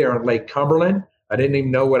 It's right there on Lake Cumberland. I didn't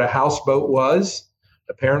even know what a houseboat was.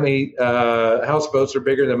 Apparently, houseboats are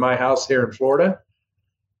bigger than my house here in Florida.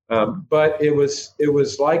 But it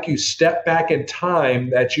was like you step back in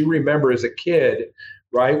time that you remember as a kid,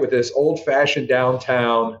 right, with this old-fashioned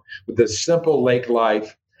downtown, with this simple lake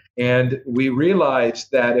life. And we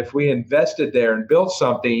realized that if we invested there and built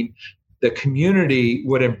something, the community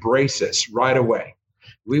would embrace us right away.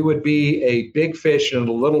 We would be a big fish in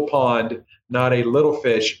a little pond, not a little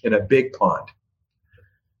fish in a big pond.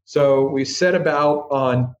 So we set about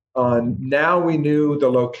on now we knew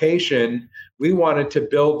the location. We wanted to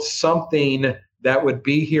build something that would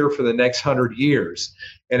be here for the next 100 years.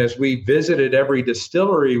 And as we visited every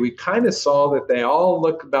distillery, we kind of saw that they all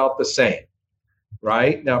look about the same,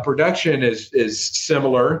 right? Now, production is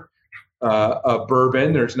similar of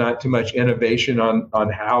bourbon. There's not too much innovation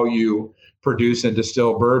on how you produce and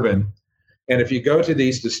distill bourbon. And if you go to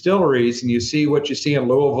these distilleries and you see what you see in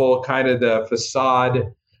Louisville, kind of the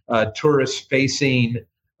facade, tourist-facing,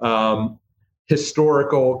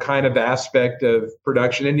 historical kind of aspect of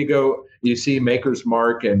production. And you see Maker's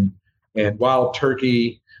Mark and Wild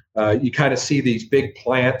Turkey. You kind of see these big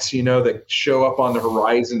plants, that show up on the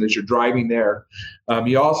horizon as you're driving there.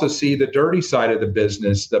 You also see the dirty side of the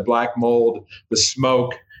business, the black mold, the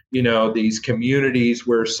smoke, these communities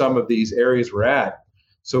where some of these areas were at.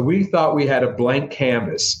 So we thought we had a blank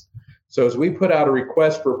canvas. So as we put out a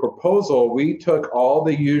request for proposal, we took all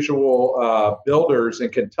the usual builders in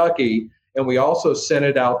Kentucky, and we also sent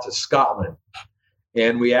it out to Scotland.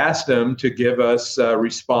 And we asked them to give us a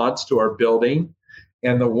response to our building.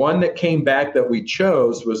 And the one that came back that we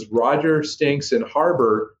chose was Roger Stinks and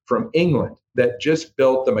Harbour from England that just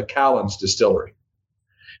built the Macallan's distillery.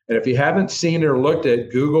 And if you haven't seen or looked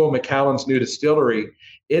at Google Macallan's new distillery,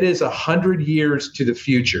 it is 100 years to the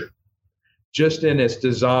future. Just in its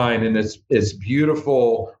design and its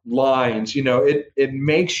beautiful lines, it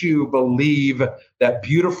makes you believe that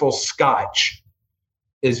beautiful Scotch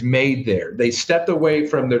is made there. They stepped away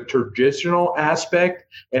from the traditional aspect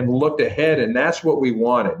and looked ahead, and that's what we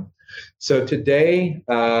wanted. So today,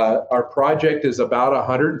 our project is about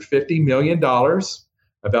 $150 million. I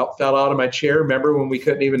about fell out of my chair. Remember when we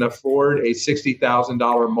couldn't even afford a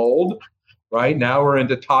 $60,000 mold? Right now we're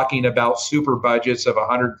into talking about super budgets of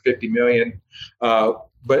 $150 million.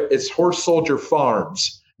 But it's Horse Soldier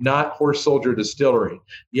Farms, not Horse Soldier Distillery.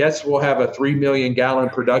 Yes, we'll have a 3 million gallon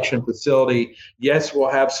production facility. Yes,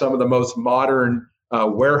 we'll have some of the most modern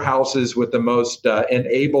warehouses with the most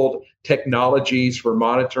enabled technologies for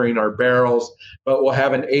monitoring our barrels, but we'll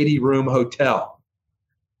have an 80-room hotel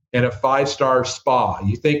and a 5-star spa.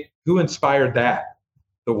 You think, who inspired that?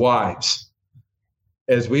 The wives.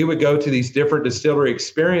 As we would go to these different distillery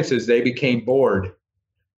experiences, they became bored,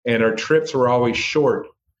 and our trips were always short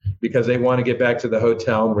because they want to get back to the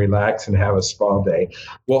hotel and relax and have a spa day.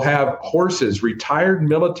 We'll have horses, retired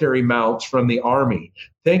military mounts from the Army.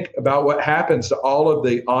 Think about what happens to all of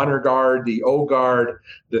the Honor Guard, the Old Guard,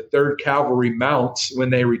 the 3rd Cavalry mounts when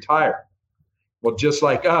they retire. Well, just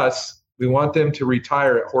like us, we want them to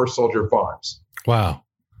retire at Horse Soldier Farms. Wow.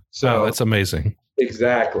 So that's amazing.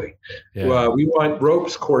 Exactly. Yeah. We want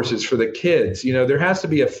ropes courses for the kids. There has to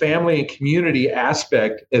be a family and community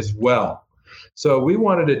aspect as well. So we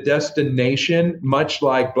wanted a destination, much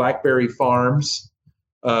like Blackberry Farms,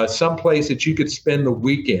 someplace that you could spend the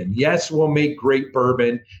weekend. Yes, we'll make great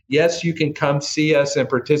bourbon. Yes, you can come see us and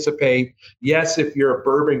participate. Yes, if you're a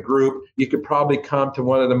bourbon group, you could probably come to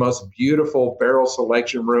one of the most beautiful barrel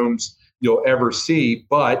selection rooms you'll ever see.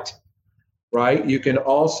 But, right, you can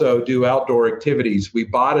also do outdoor activities. We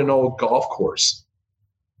bought an old golf course.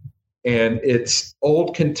 And it's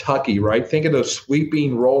old Kentucky, right? Think of those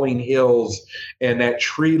sweeping, rolling hills and that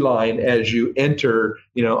tree line as you enter,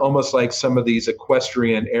 almost like some of these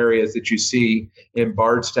equestrian areas that you see in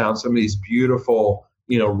Bardstown, some of these beautiful,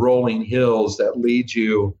 rolling hills that lead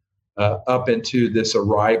you up into this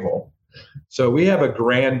arrival. So we have a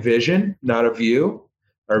grand vision, not a view.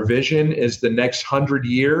 Our vision is the next 100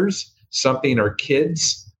 years, something our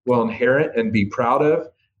kids will inherit and be proud of,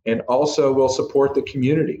 and also will support the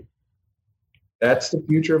community. That's the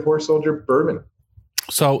future of Horse Soldier Bourbon.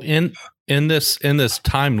 So in this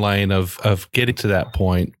timeline of getting to that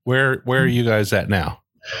point, where are you guys at now?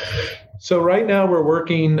 So right now we're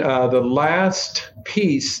working, the last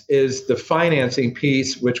piece is the financing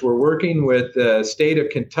piece, which we're working with the state of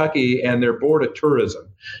Kentucky and their Board of Tourism.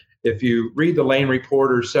 If you read the Lane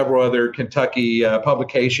Report or several other Kentucky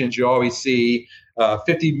publications, you always see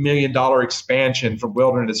 $50 million expansion from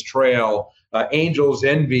Wilderness Trail. Angels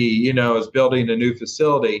Envy, is building a new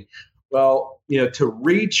facility. Well, to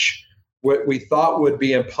reach what we thought would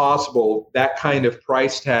be impossible, that kind of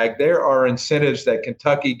price tag, there are incentives that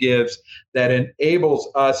Kentucky gives that enables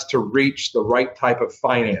us to reach the right type of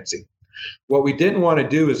financing. What we didn't want to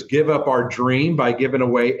do is give up our dream by giving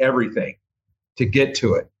away everything to get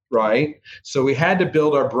to it, right? So we had to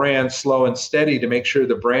build our brand slow and steady to make sure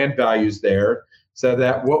the brand value's there so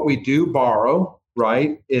that what we do borrow,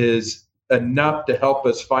 right, is enough to help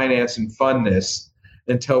us finance and fund this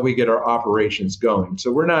until we get our operations going. So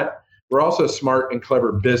we're also smart and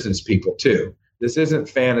clever business people too. This isn't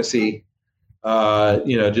fantasy,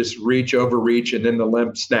 just overreach and then the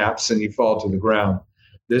limb snaps and you fall to the ground.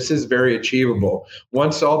 This is very achievable.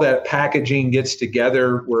 Once all that packaging gets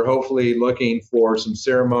together, we're hopefully looking for some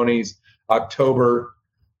ceremonies October.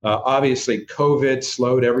 Obviously, COVID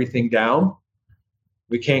slowed everything down.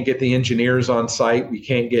 We can't get the engineers on site. We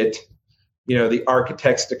can't get the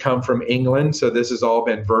architects to come from England. So this has all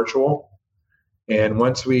been virtual. And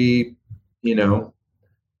once we,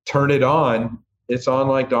 turn it on, it's on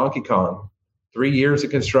like Donkey Kong. 3 years of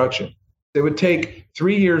construction. It would take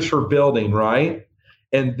 3 years for building, right?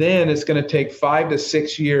 And then it's going to take 5 to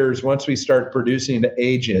 6 years once we start producing to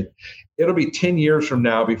age it. It'll be 10 years from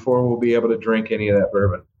now before we'll be able to drink any of that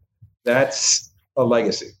bourbon. That's a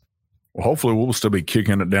legacy. Well, hopefully we'll still be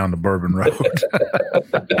kicking it down the Bourbon Road.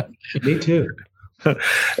 Me too. But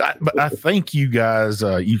I think you guys,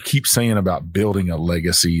 you keep saying about building a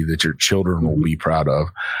legacy that your children will be proud of.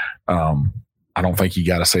 I don't think you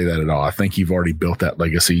got to say that at all. I think you've already built that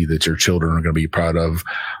legacy that your children are going to be proud of.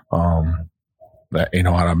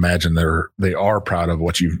 I imagine they are proud of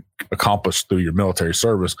what you've accomplished through your military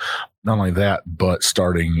service. Not only that, but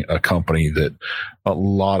starting a company that a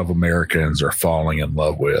lot of Americans are falling in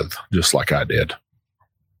love with, just like I did.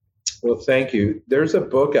 Well, thank you. There's a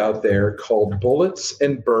book out there called Bullets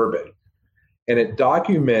and Bourbon, and it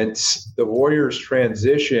documents the warrior's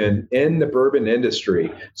transition in the bourbon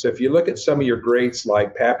industry. So if you look at some of your greats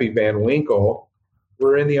like Pappy Van Winkle,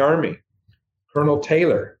 we're in the Army. Colonel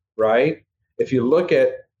Taylor, right, if you look at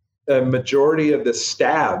a majority of the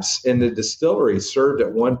staffs in the distillery served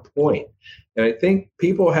at one point. And I think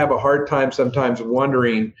people have a hard time sometimes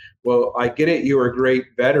wondering, well, I get it, you're a great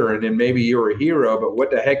veteran and maybe you're a hero, but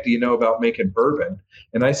what the heck do you know about making bourbon?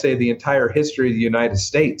 And I say the entire history of the United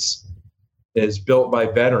States is built by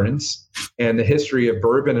veterans, and the history of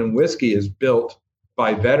bourbon and whiskey is built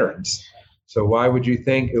by veterans. So why would you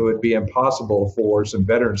think it would be impossible for some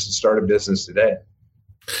veterans to start a business today?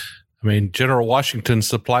 I mean, General Washington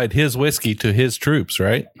supplied his whiskey to his troops,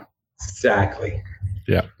 right? Exactly.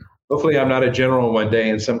 Yeah. Hopefully I'm not a general one day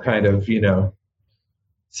and some kind of,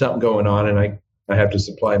 something going on and I have to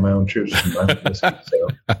supply my own troops with my own whiskey. So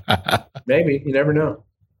maybe, you never know.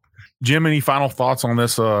 Jim, any final thoughts on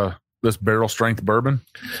this this barrel strength bourbon?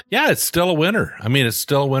 Yeah, it's still a winner. I mean, it's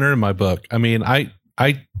still a winner in my book. I mean, I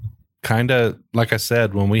kind of, like I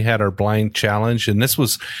said, when we had our blind challenge, and this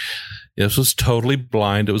was totally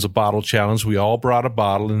blind. It was a bottle challenge. We all brought a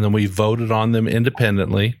bottle, and then we voted on them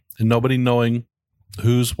independently, and nobody knowing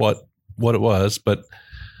who's what it was. But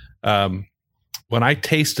when I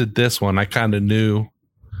tasted this one, I kind of knew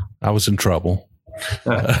I was in trouble.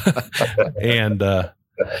 And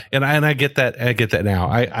I get that. I get that now.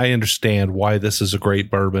 I understand why this is a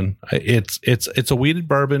great bourbon. It's a wheated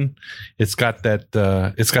bourbon. It's got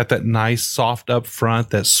that nice soft up front,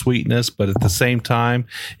 that sweetness, but at the same time,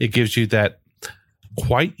 it gives you that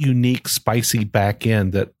quite unique spicy back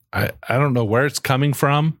end that I don't know where it's coming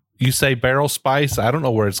from. You say barrel spice. I don't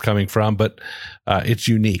know where it's coming from, but it's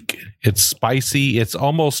unique. It's spicy. It's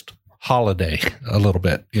almost holiday a little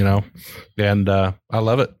bit, and I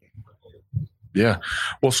love it. Yeah.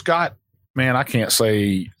 Well, Scott, man, I can't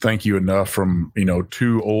say thank you enough from,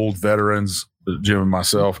 two old veterans, Jim and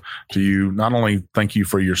myself, to you. Not only thank you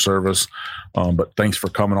for your service, but thanks for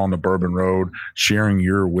coming on the Bourbon Road, sharing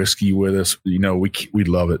your whiskey with us. We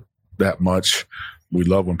love it that much. We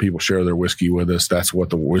love when people share their whiskey with us. That's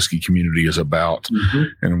what the whiskey community is about. Mm-hmm.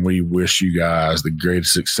 And we wish you guys the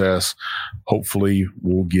greatest success. Hopefully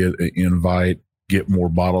we'll get an invite, get more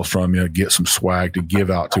bottles from you, get some swag to give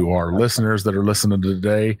out to our listeners that are listening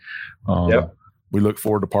today. We look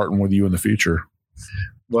forward to partnering with you in the future.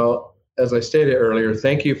 Well, as I stated earlier,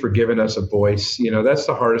 thank you for giving us a voice. That's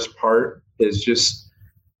the hardest part is just,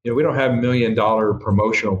 we don't have $1 million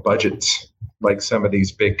promotional budgets like some of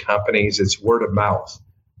these big companies. It's word of mouth,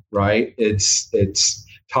 right? It's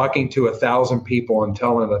talking to 1,000 people and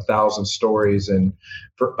telling 1,000 stories. And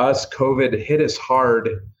for us, COVID hit us hard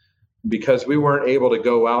because we weren't able to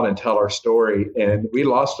go out and tell our story. And we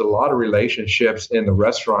lost a lot of relationships in the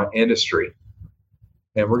restaurant industry.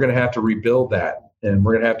 And we're going to have to rebuild that. And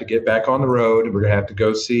we're going to have to get back on the road. We're going to have to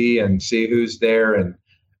go see who's there in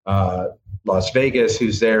Las Vegas,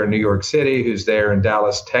 who's there in New York City, who's there in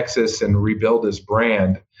Dallas, Texas, and rebuild this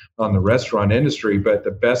brand on the restaurant industry. But the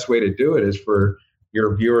best way to do it is for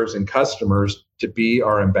your viewers and customers to be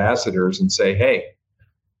our ambassadors and say, hey,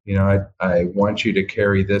 I want you to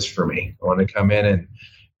carry this for me. I want to come in, and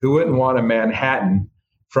who wouldn't want a Manhattan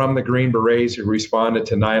from the Green Berets who responded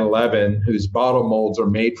to 9/11, whose bottle molds are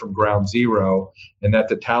made from ground zero, and that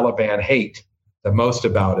the Taliban hate the most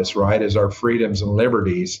about us, right, is our freedoms and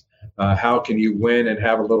liberties. How can you win and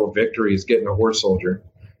have a little victory is getting a horse soldier.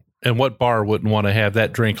 And what bar wouldn't want to have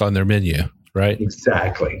that drink on their menu, right?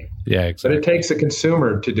 Exactly. Yeah, exactly. But it takes a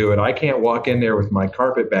consumer to do it. I can't walk in there with my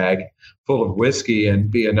carpet bag full of whiskey and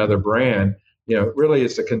be another brand. Really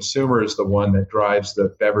it's the consumer is the one that drives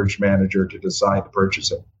the beverage manager to decide to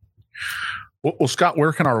purchase it. Well, Scott,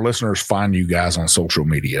 where can our listeners find you guys on social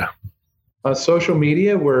media? On social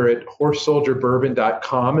media, we're at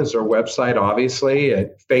horsesoldierbourbon.com is our website, obviously.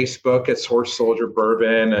 At Facebook, it's Horse Soldier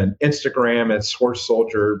Bourbon. And Instagram, it's Horse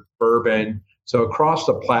Soldier Bourbon. So across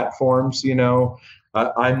the platforms,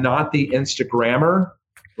 I'm not the Instagrammer,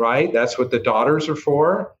 right? That's what the daughters are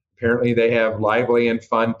for. Apparently, they have lively and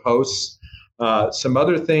fun posts. Some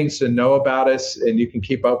other things to know about us, and you can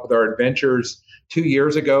keep up with our adventures. 2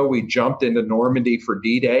 years ago, we jumped into Normandy for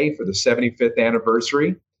D-Day for the 75th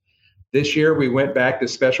anniversary. This year, we went back to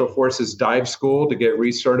Special Forces Dive School to get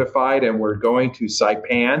recertified, and we're going to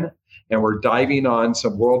Saipan, and we're diving on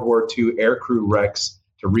some World War II aircrew wrecks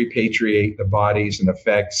to repatriate the bodies and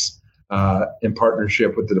effects in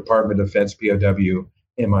partnership with the Department of Defense POW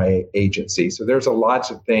MIA agency. So there's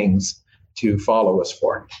lots of things to follow us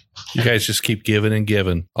for. You guys just keep giving and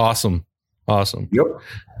giving. Awesome. Yep.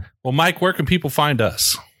 Well, Mike, where can people find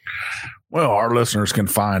us? Well, our listeners can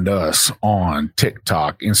find us on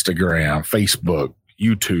TikTok, Instagram, Facebook,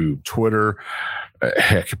 YouTube, Twitter,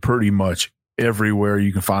 heck, pretty much everywhere.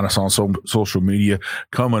 You can find us on social media.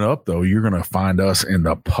 Coming up, though, you're going to find us in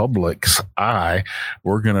the public's eye.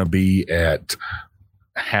 We're going to be at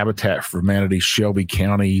Habitat for Humanity, Shelby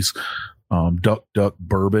County's Duck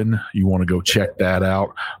Bourbon. You want to go check that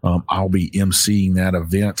out. I'll be emceeing that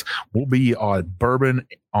event. We'll be at Bourbon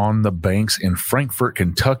on the Banks in Frankfort,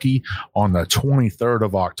 Kentucky on the 23rd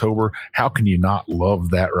of October. How can you not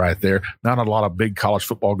love that right there? Not a lot of big college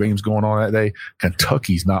football games going on that day.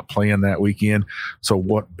 Kentucky's not playing that weekend. So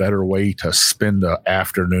what better way to spend the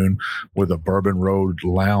afternoon with a Bourbon Road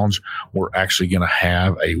Lounge? We're actually going to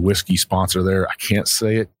have a whiskey sponsor there. I can't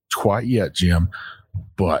say it quite yet, Jim,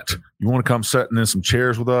 but you want to come sit in some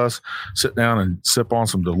chairs with us, sit down and sip on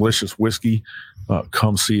some delicious whiskey,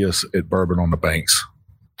 come see us at Bourbon on the Banks.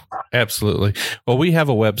 Absolutely. Well, we have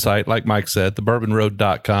a website, like Mike said,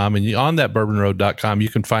 thebourbonroad.com. And on that bourbonroad.com, you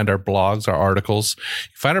can find our blogs, our articles, you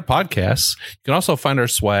can find our podcasts. You can also find our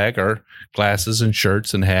swag, our glasses and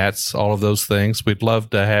shirts and hats, all of those things. We'd love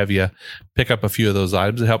to have you pick up a few of those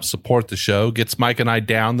items. It helps support the show, gets Mike and I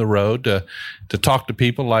down the road to talk to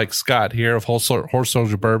people like Scott here of Horse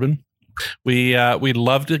Soldier Bourbon. We'd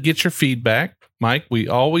love to get your feedback. Mike, we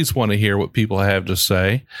always want to hear what people have to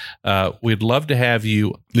say. We'd love to have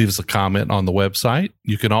you leave us a comment on the website.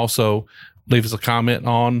 You can also leave us a comment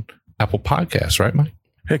on Apple Podcasts, right, Mike?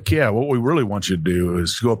 Heck yeah. What we really want you to do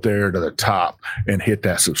is go up there to the top and hit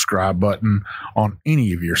that subscribe button on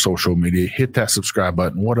any of your social media. Hit that subscribe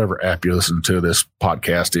button, whatever app you listen to this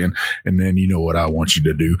podcast in. And then you know what I want you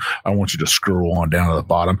to do. I want you to scroll on down to the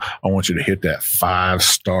bottom. I want you to hit that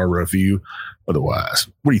 5-star review. Otherwise,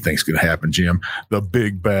 what do you think is going to happen, Jim? The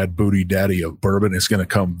big bad booty daddy of bourbon is going to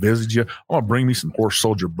come visit you. I'm going to bring me some Horse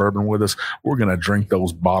Soldier Bourbon with us. We're going to drink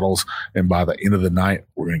those bottles. And by the end of the night,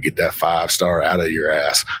 we're going to get that 5-star out of your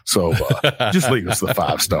ass. So just leave us the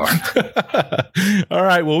 5-star. All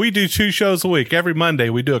right. Well, we do 2 shows a week. Every Monday,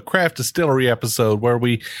 we do a craft distillery episode where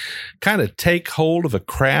we kind of take hold of a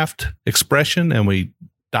craft expression and we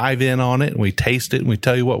dive in on it and we taste it and we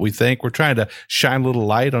tell you what we think. We're trying to shine a little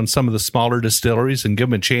light on some of the smaller distilleries and give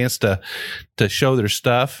them a chance to show their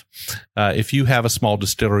stuff. If you have a small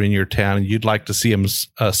distillery in your town and you'd like to see them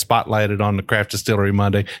spotlighted on the Craft Distillery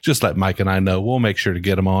Monday, just let Mike and I know. We'll make sure to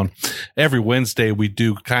get them on. Every Wednesday, we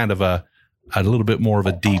do kind of a little bit more of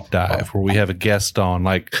a deep dive where we have a guest on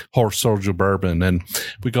like Horse Soldier Bourbon and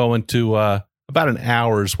we go into about an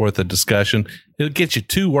hour's worth of discussion. It'll get you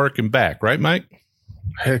 2 working back, right, Mike?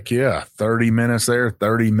 Heck yeah. 30 minutes there,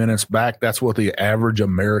 30 minutes back. That's what the average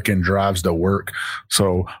American drives to work.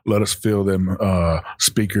 So let us fill them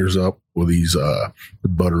speakers up with these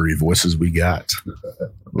buttery voices we got,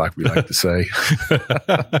 like we like to say.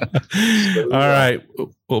 All right.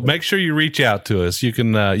 Well, make sure you reach out to us. You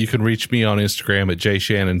can reach me on Instagram at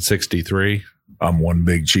jshannon63. I'm One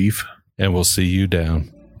Big Chief. And we'll see you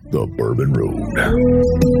down the Bourbon Road.